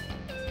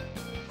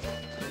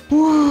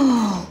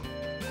 Whoa,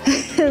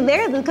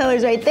 there are the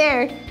colors right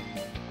there.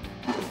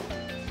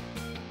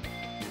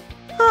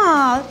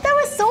 Oh, that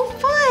was so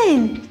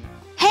fun.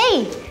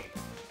 Hey,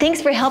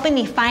 thanks for helping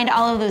me find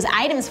all of those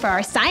items for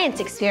our science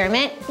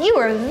experiment. You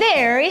were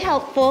very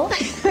helpful.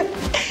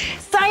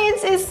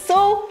 Science is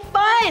so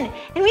fun.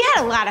 And we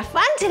had a lot of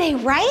fun today,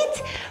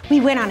 right?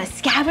 We went on a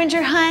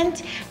scavenger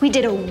hunt. We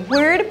did a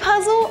word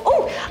puzzle.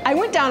 Oh, I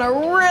went down a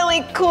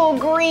really cool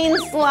green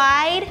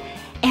slide.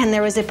 And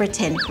there was a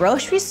pretend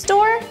grocery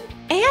store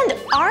and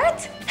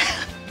art.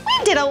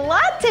 We did a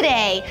lot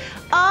today,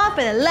 all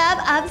for the love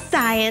of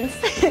science.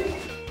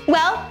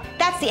 Well,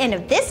 that's the end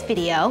of this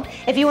video.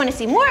 If you want to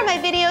see more of my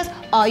videos,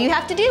 all you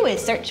have to do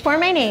is search for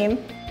my name.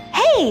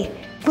 Hey,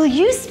 will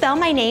you spell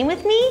my name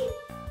with me?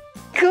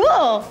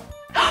 Cool.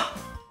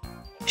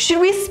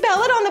 Should we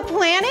spell it on the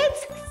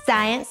planets?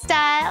 Science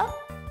style?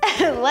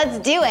 Let's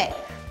do it.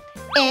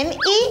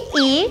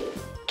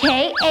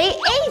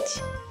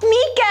 M-E-E-K-A-H.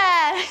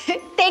 Meekah.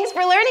 Thanks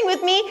for learning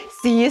with me.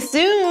 See you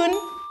soon.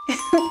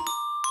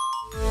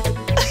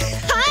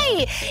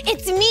 Hi,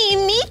 it's me,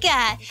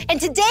 Meekah, and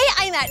today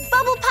I'm at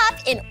Bubble Pop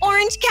in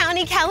Orange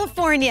County,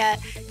 California.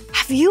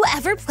 Have you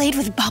ever played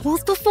with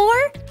bubbles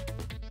before?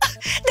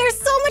 They're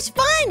so much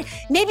fun.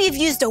 Maybe you've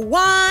used a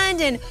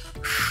wand and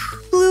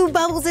blew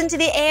bubbles into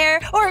the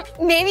air, or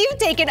maybe you've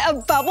taken a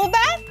bubble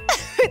bath.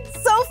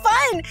 It's so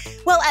fun.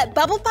 Well, at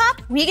Bubble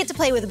Pop, we get to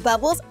play with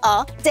bubbles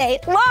all day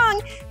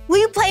long. Will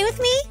you play with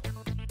me?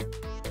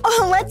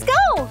 Oh, let's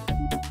go.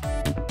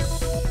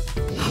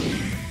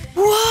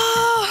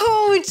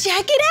 Whoa,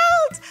 check it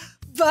out!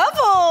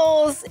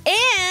 Bubbles!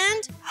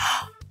 And,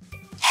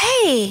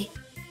 hey,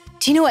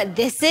 do you know what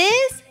this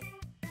is?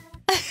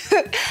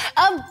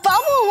 A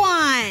bubble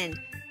wand!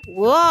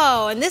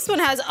 Whoa, and this one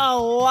has a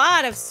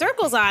lot of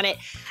circles on it.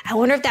 I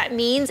wonder if that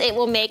means it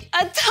will make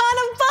a ton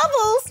of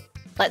bubbles.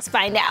 Let's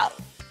find out.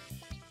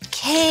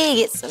 Okay,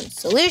 get some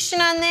solution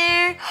on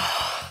there.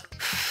 Huh.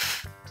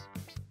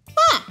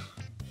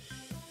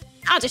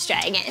 I'll just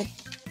try again.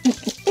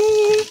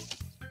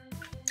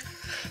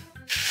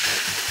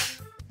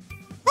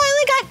 I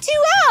only got 2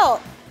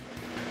 out.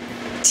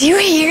 Do you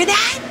hear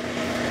that?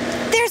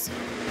 There's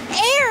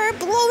air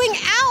blowing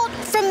out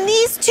from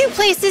these 2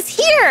 places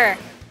here.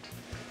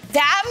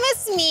 That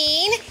must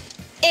mean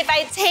if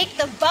I take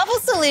the bubble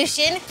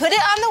solution, put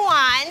it on the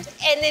wand,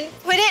 and then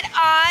put it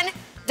on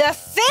the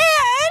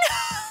fan.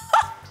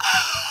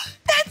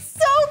 That's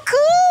so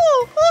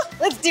cool.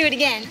 Let's do it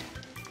again.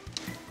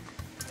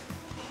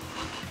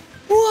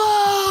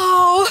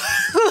 Whoa,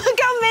 look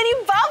how many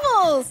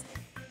bubbles.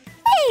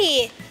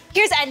 Hey,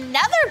 here's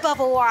another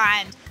bubble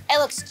wand. It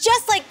looks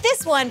just like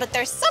this one, but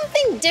there's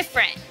something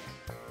different.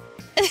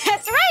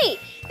 That's right,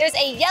 there's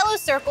a yellow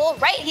circle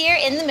right here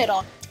in the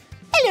middle.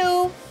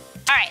 Hello. All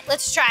right,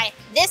 let's try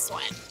this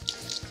one.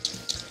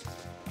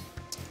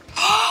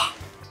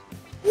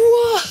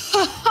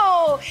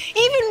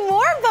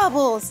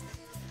 bubbles.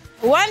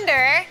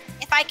 Wonder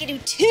if I can do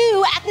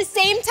 2 at the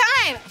same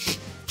time.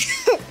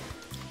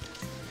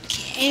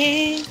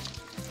 Okay.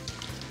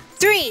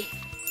 3,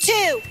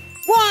 2,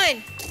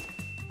 1.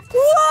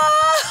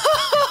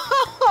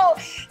 Whoa!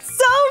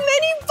 So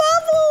many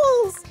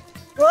bubbles!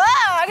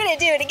 Whoa, I'm gonna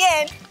do it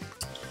again.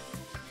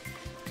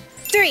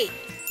 3,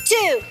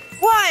 2,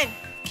 1.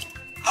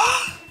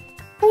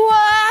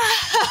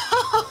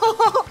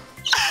 Whoa!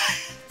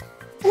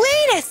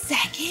 Wait a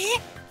second.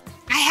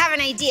 I have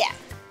an idea.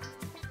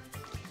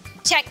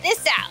 Check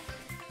this out.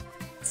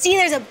 See,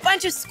 there's a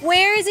bunch of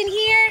squares in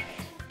here.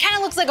 Kind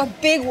of looks like a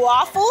big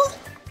waffle.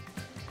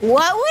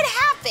 What would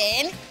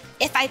happen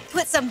if I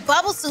put some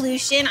bubble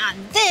solution on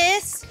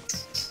this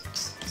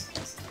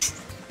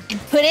and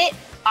put it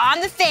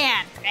on the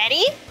fan?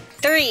 Ready?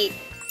 3,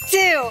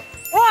 2,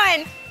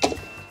 1.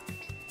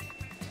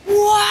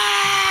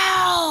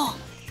 Wow!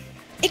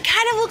 It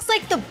kind of looks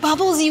like the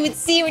bubbles you would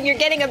see when you're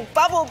getting a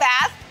bubble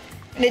bath.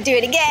 I'm gonna do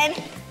it again.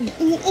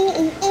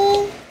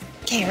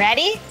 Okay,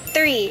 ready?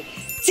 3,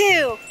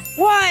 2,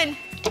 1.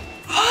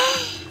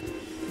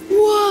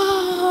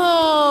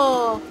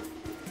 Whoa!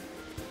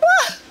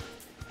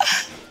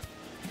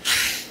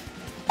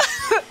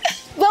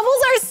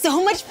 Bubbles are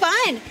so much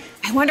fun.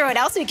 I wonder what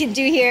else we can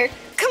do here.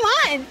 Come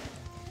on.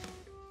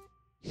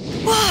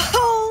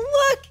 Whoa,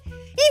 look,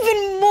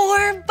 even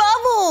more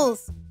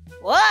bubbles.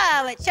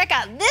 Whoa, but check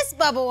out this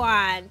bubble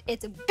wand.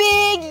 It's a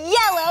big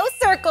yellow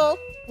circle,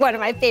 one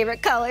of my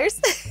favorite colors.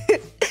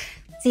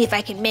 See if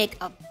I can make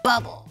a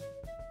bubble.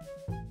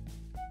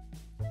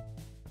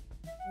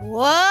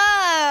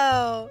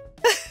 Whoa.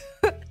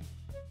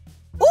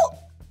 Oh,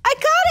 I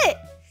caught it.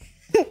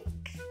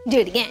 Do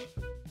it again.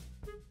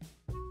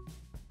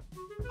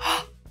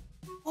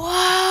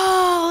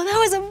 Whoa, that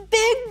was a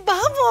big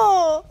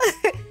bubble.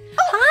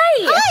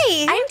 Hi.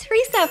 Hi. I'm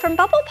Teresa from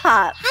Bubble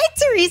Pop. Hi,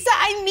 Teresa.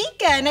 I'm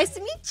Meekah. Nice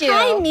to meet you.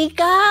 Hi,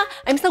 Meekah.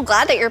 I'm so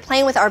glad that you're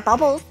playing with our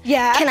bubbles.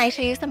 Yeah. Can I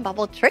show you some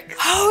bubble tricks?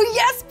 Oh,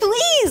 yes,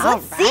 please.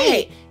 Let's All see.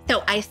 right.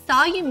 So I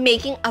saw you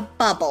making a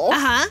bubble.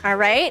 Uh-huh. All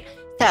right.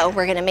 So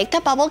we're going to make the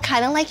bubble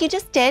kind of like you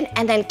just did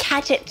and then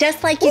catch it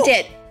just like you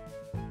did.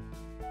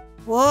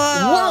 Whoa.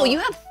 Whoa, you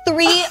have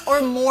 3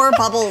 or more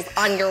bubbles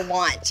on your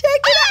wand. Check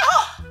it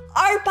out.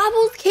 Our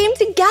bubbles came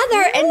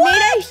together and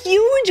made a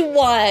huge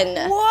one.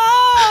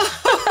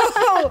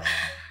 Whoa.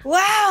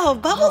 Wow,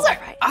 bubbles All are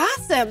right.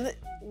 awesome.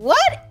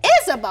 What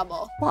is a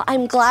bubble? Well,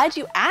 I'm glad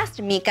you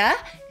asked, Meekah,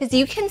 because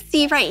you can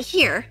see right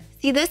here.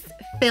 See this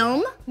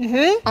film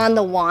on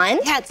the wand?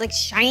 Yeah, it's like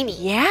shiny.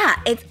 Yeah,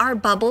 it's our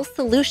bubble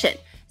solution.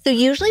 So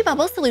usually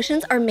bubble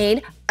solutions are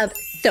made of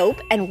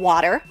soap and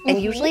water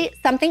and usually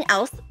something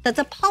else that's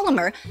a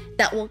polymer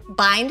that will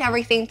bind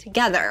everything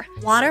together.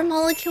 Water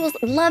molecules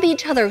love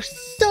each other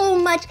so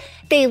much.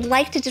 They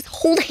like to just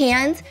hold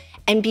hands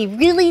and be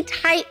really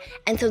tight,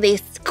 and so they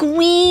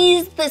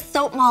squeeze the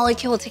soap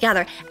molecule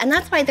together. And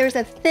that's why there's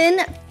a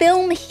thin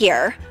film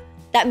here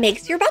that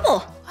makes your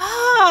bubble.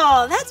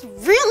 Oh, that's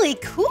really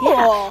cool.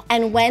 Yeah.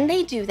 And when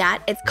they do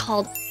that, it's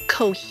called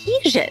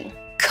cohesion.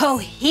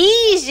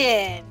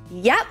 Cohesion.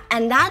 Yep,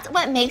 and that's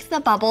what makes the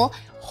bubble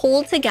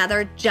hold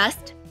together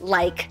just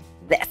like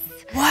this.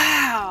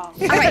 Wow.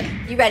 All right,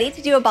 you ready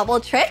to do a bubble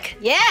trick?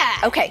 Yeah.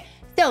 Okay,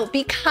 so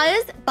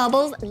because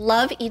bubbles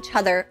love each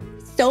other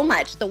so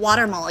much, the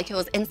water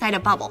molecules inside a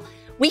bubble,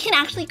 we can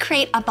actually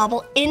create a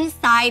bubble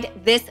inside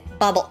this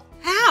bubble.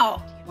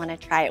 How? You wanna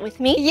try it with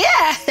me?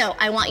 Yeah. So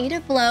I want you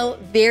to blow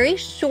very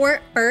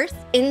short bursts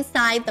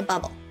inside the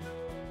bubble.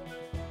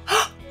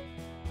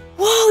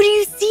 Whoa, do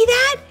you see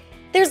that?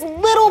 There's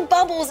little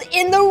bubbles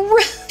in the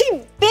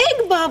really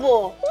big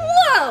bubble.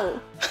 Whoa!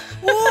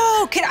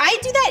 Whoa, could I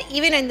do that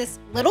even in this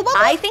little bubble?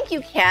 I think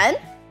you can.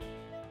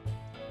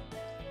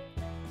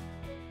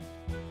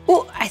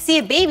 Oh, I see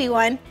a baby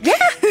one. Yeah,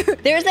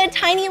 there's a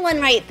tiny one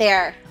right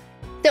there.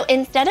 So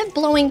instead of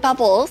blowing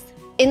bubbles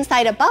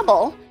inside a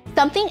bubble,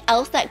 something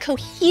else that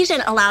cohesion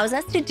allows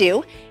us to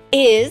do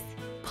is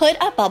put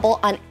a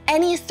bubble on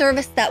any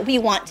surface that we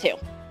want to.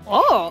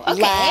 Oh,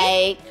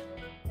 okay. Like,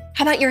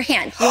 how about your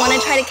hand? You want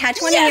to try to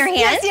catch one in your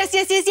hand? Yes.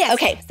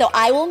 Okay, so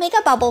I will make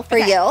a bubble for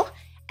you,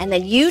 and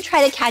then you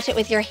try to catch it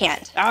with your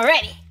hand.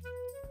 Alrighty.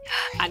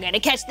 I'm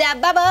gonna catch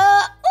that bubble.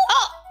 Oh,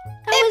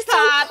 That was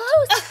so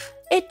close.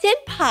 It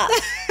did pop.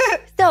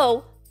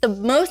 So the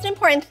most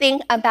important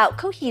thing about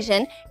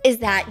cohesion is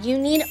that you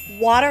need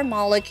water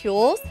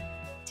molecules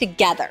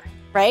together,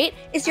 right?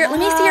 Let me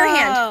see your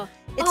hand.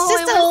 It's Oh,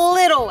 just it a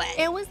little wet.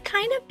 It was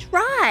kind of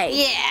dry.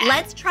 Yeah.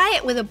 Let's try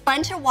it with a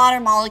bunch of water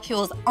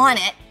molecules on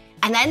it,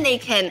 and then they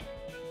can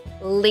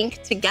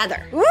link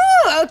together.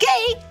 Ooh,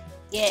 okay.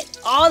 Get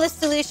all the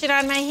solution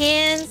on my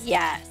hands.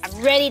 Yes.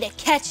 I'm ready to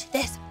catch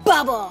this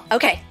bubble.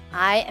 Okay,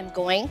 I am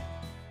going to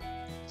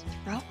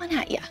throw one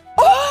at you.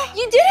 Oh,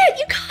 you did it!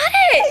 You caught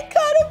it! I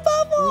caught a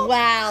bubble.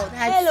 Wow,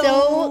 that's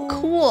Hello. so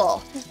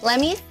cool. Let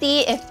me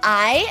see if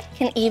I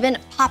can even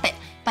pop it.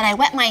 But I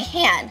wet my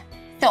hand,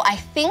 so I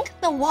think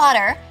the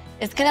water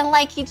is gonna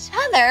like each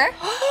other,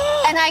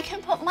 and I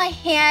can put my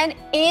hand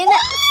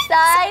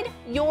inside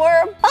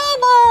your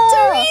bubble.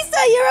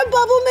 Teresa, you're a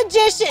bubble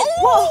magician.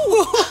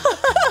 Whoa.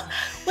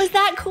 Was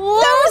that cool?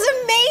 That was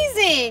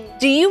amazing.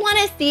 Do you want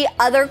to see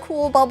other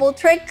cool bubble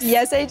tricks?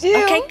 Yes, I do.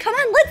 Okay, come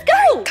on, let's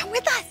go. Come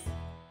with us.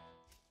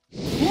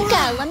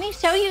 Meekah, let me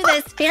show you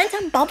this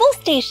phantom bubble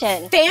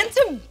station.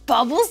 Phantom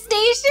bubble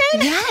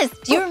station? Yes,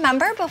 do you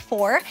remember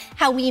before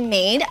how we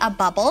made a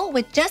bubble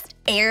with just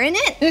air in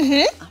it?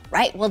 Mm-hmm. All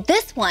right, well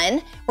this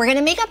one, we're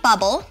gonna make a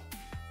bubble,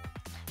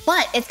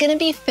 but it's gonna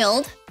be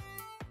filled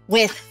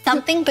with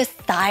something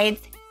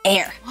besides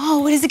air.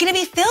 Oh, what is it gonna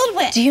be filled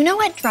with? Do you know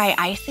what dry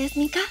ice is,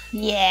 Meekah?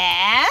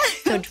 Yeah.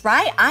 So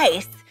dry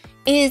ice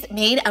is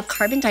made of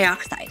carbon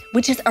dioxide,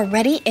 which is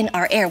already in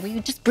our air. We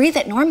would just breathe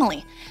it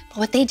normally. But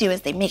what they do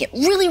is they make it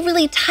really,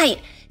 really tight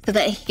so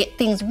that you get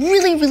things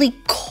really, really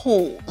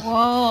cold.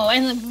 Whoa,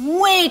 and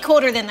like way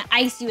colder than the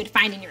ice you would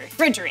find in your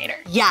refrigerator.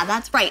 Yeah,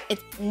 that's right.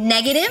 It's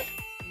negative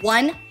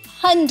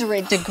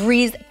 100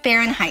 degrees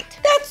Fahrenheit.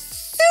 That's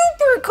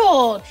super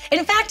cold.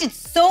 In fact, it's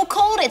so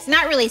cold, it's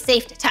not really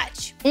safe to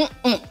touch.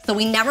 So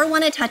we never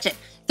want to touch it.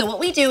 So what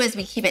we do is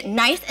we keep it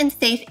nice and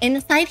safe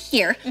inside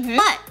here.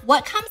 But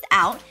what comes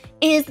out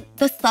is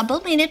the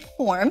sublimated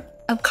form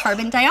of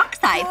carbon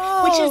dioxide,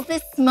 which is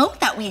this smoke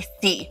that we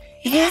see.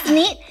 Isn't this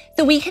neat?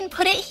 So we can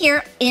put it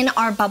here in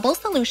our bubble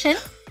solution.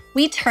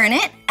 We turn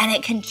it and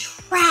it can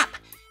trap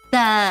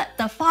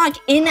the fog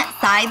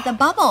inside the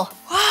bubble.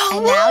 Wow,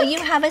 and now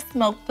you have a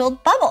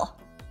smoke-filled bubble.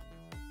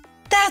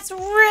 That's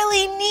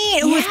really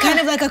neat. Ooh, it's kind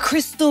of like a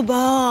crystal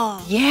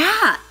ball.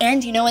 Yeah,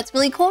 and you know what's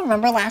really cool?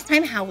 Remember last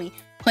time how we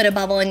put a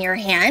bubble in your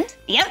hand?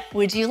 Yep.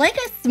 Would you like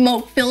a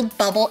smoke-filled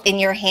bubble in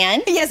your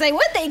hand? Yes, I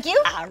would, thank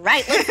you. All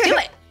right, let's do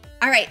it.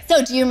 All right,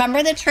 so do you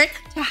remember the trick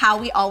to how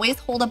we always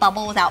hold a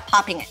bubble without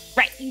popping it?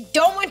 Right, you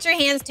don't want your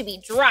hands to be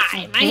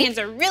dry. My hands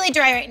are really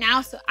dry right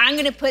now, so I'm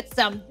gonna put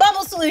some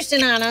bubble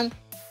solution on them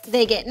so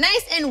they get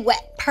nice and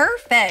wet.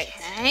 Perfect.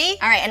 Okay.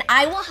 All right, and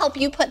I will help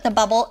you put the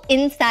bubble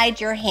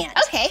inside your hand.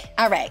 Okay.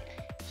 All right,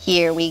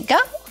 here we go.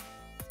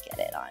 Get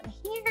it on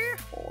here,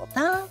 hold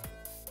on.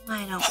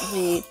 Why don't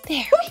we,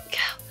 there we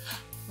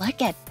go.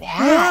 Look at that.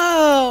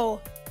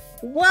 Whoa.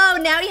 Whoa,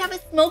 now you have a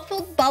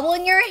smoke-filled bubble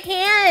in your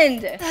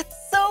hand. That's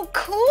so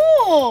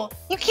cool.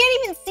 You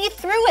can't even see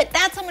through it.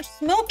 That's how much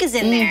smoke is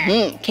in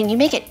there. Can you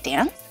make it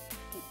dance?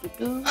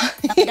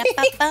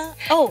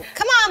 Oh,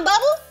 come on,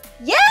 Bubble.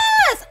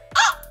 Yes.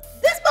 Oh,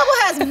 this bubble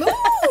has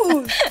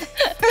moves.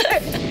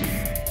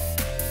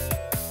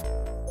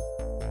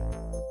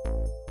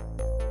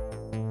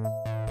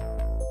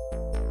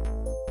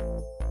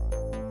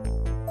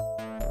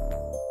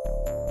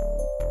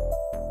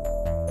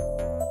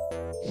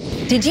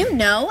 Did you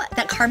know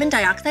that carbon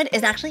dioxide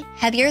is actually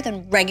heavier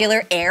than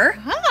regular air?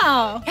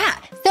 Oh. Yeah,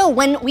 so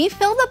when we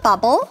fill the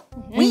bubble,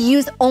 we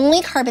use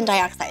only carbon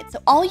dioxide. So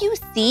all you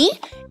see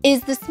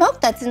is the smoke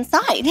that's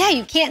inside. Yeah,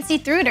 you can't see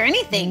through it or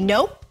anything.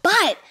 Nope,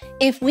 but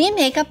if we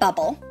make a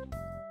bubble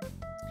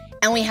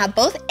and we have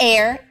both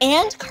air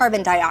and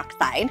carbon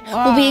dioxide,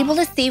 we'll be able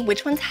to see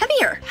which one's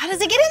heavier. How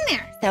does it get in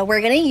there? So we're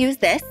gonna use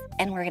this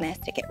and we're gonna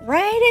stick it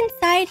right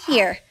inside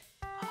here.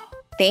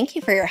 Thank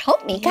you for your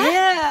help, Meekah.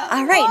 Yeah.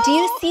 All right, do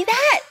you see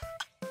that?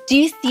 Do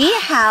you see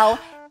how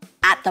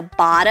at the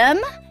bottom,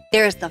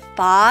 there's the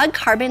fog,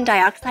 carbon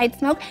dioxide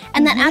smoke,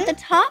 and then at the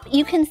top,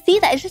 you can see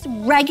that it's just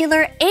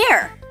regular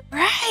air.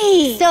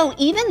 Right. So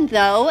even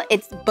though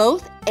it's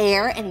both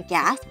air and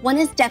gas, one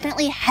is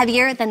definitely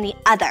heavier than the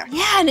other.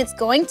 Yeah, and it's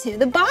going to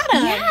the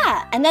bottom.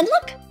 Yeah, and then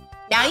look,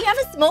 now you have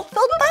a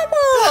smoke-filled bubble.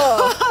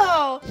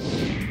 Whoa.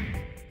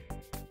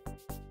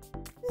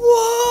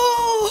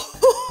 Whoa.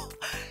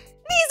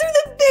 These are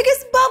the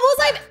biggest bubbles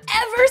I've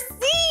ever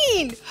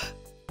seen.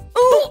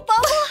 Ooh,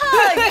 bubble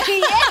hug.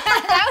 Yeah,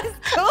 that was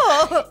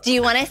cool. Do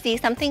you want to see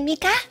something,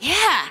 Meekah?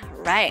 Yeah.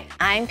 All right,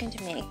 I'm going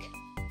to make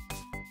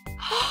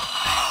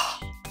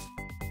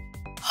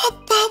A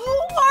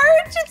bubble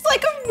arch. It's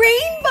like a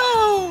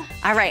rainbow.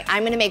 All right,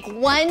 I'm gonna make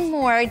one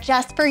more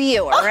just for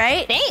you, all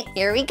right? Thanks.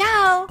 Here we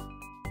go.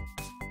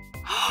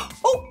 Oh.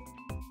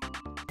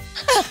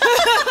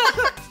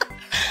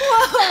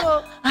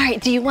 Whoa. All right,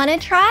 do you wanna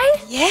try?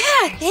 Yeah,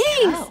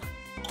 thanks. go.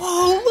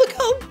 Whoa, look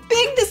how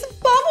big this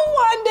bubble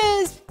wand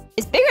is.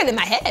 It's bigger than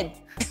my head.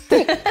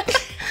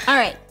 All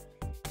right.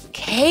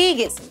 Okay,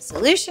 get some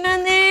solution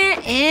on there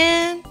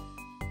and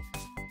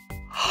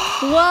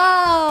Whoa.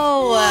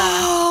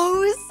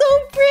 oh, it's so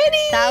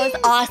pretty. That was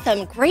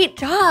awesome, great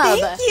job.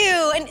 Thank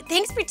you, and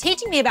thanks for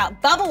teaching me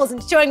about bubbles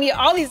and showing me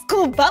all these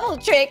cool bubble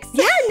tricks.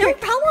 Yeah, no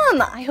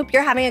problem. I hope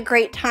you're having a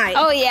great time.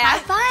 Oh yeah.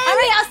 Have fun. All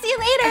right, I'll see you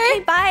later. Okay,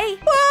 bye.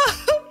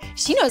 Whoa,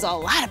 she knows a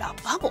lot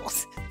about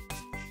bubbles.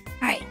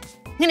 All right,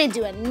 I'm gonna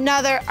do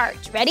another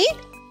arch. Ready?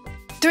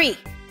 3,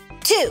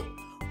 2,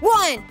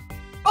 1.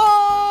 Arch!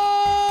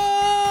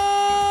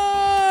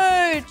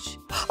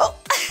 Oh.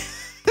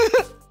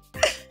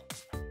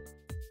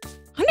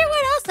 Wonder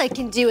what else I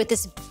can do with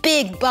this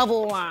big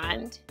bubble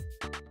wand.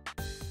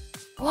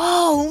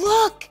 Whoa,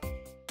 look!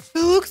 It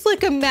looks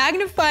like a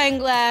magnifying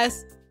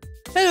glass.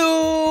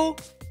 Hello.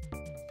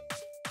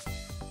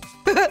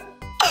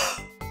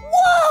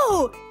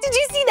 Whoa! Did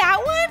you see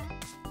that one?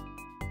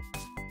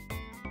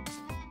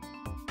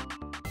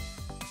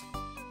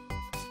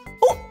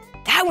 Oh,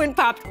 that one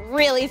popped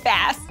really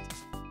fast.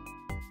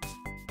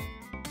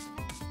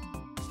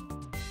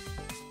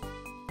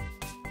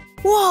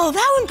 Whoa,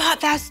 that one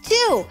popped fast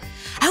too.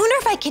 I wonder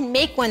if I can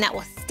make one that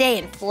will stay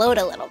and float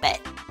a little bit.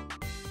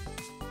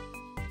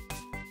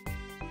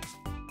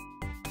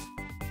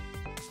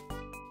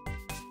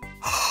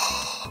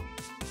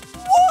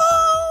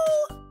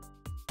 Whoa!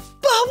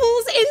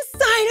 Bubbles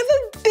inside of a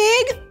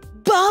big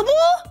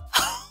bubble?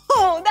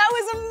 Oh, that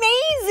was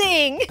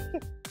amazing!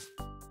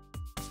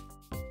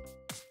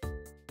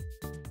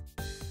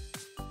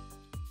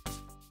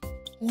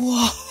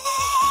 Whoa!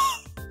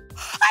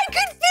 I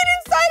could fit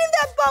inside of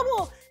that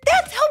bubble!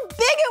 That's how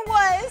big it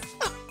was!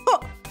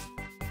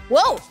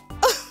 Whoa!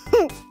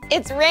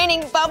 It's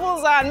raining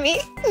bubbles on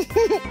me.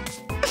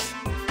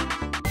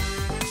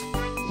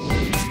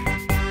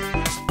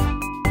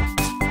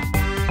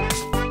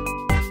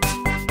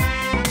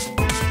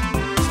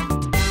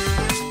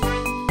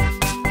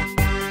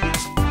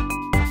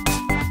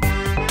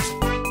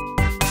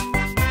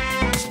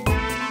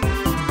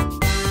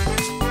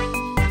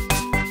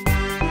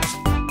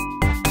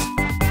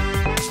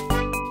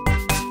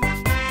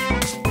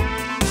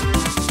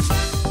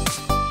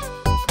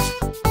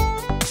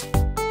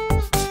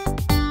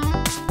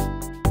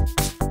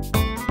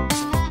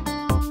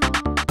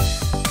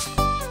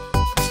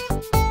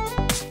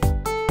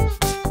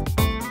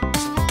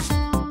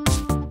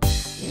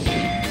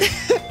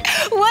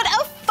 What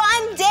a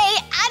fun day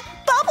at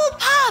Bubble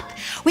Pop!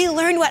 We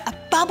learned what a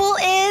bubble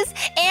is,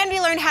 and we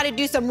learned how to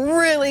do some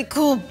really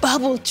cool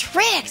bubble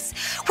tricks.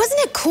 Wasn't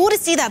it cool to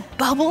see that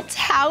bubble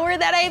tower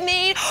that I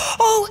made?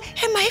 Oh,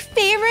 and my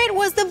favorite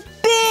was the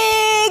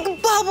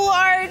big bubble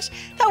arch.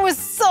 That was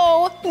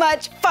so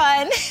much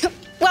fun.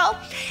 Well,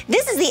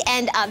 this is the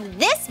end of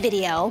this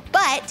video,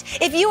 but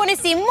if you want to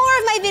see more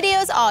of my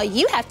videos, all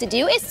you have to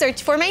do is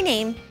search for my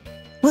name.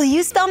 Will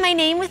you spell my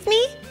name with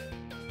me?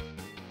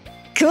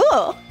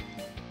 Cool.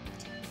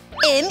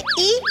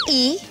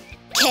 M-E-E-K-A-H.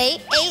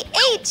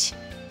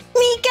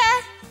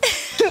 Meekah.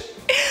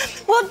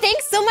 Well,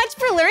 thanks so much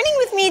for learning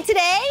with me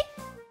today.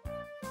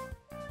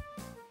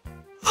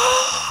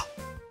 A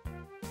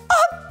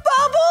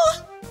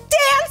bubble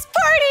dance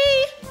party!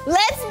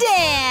 Let's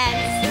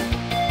dance!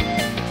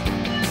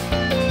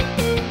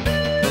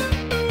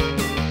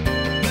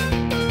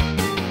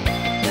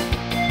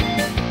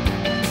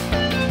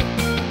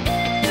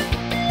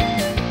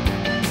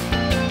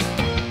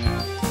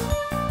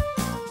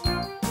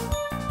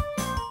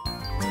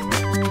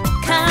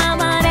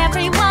 Come on,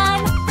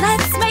 everyone,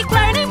 let's make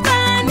learning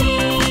fun.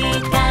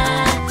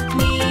 Meekah,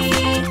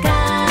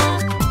 Meekah,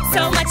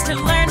 so much to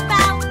learn.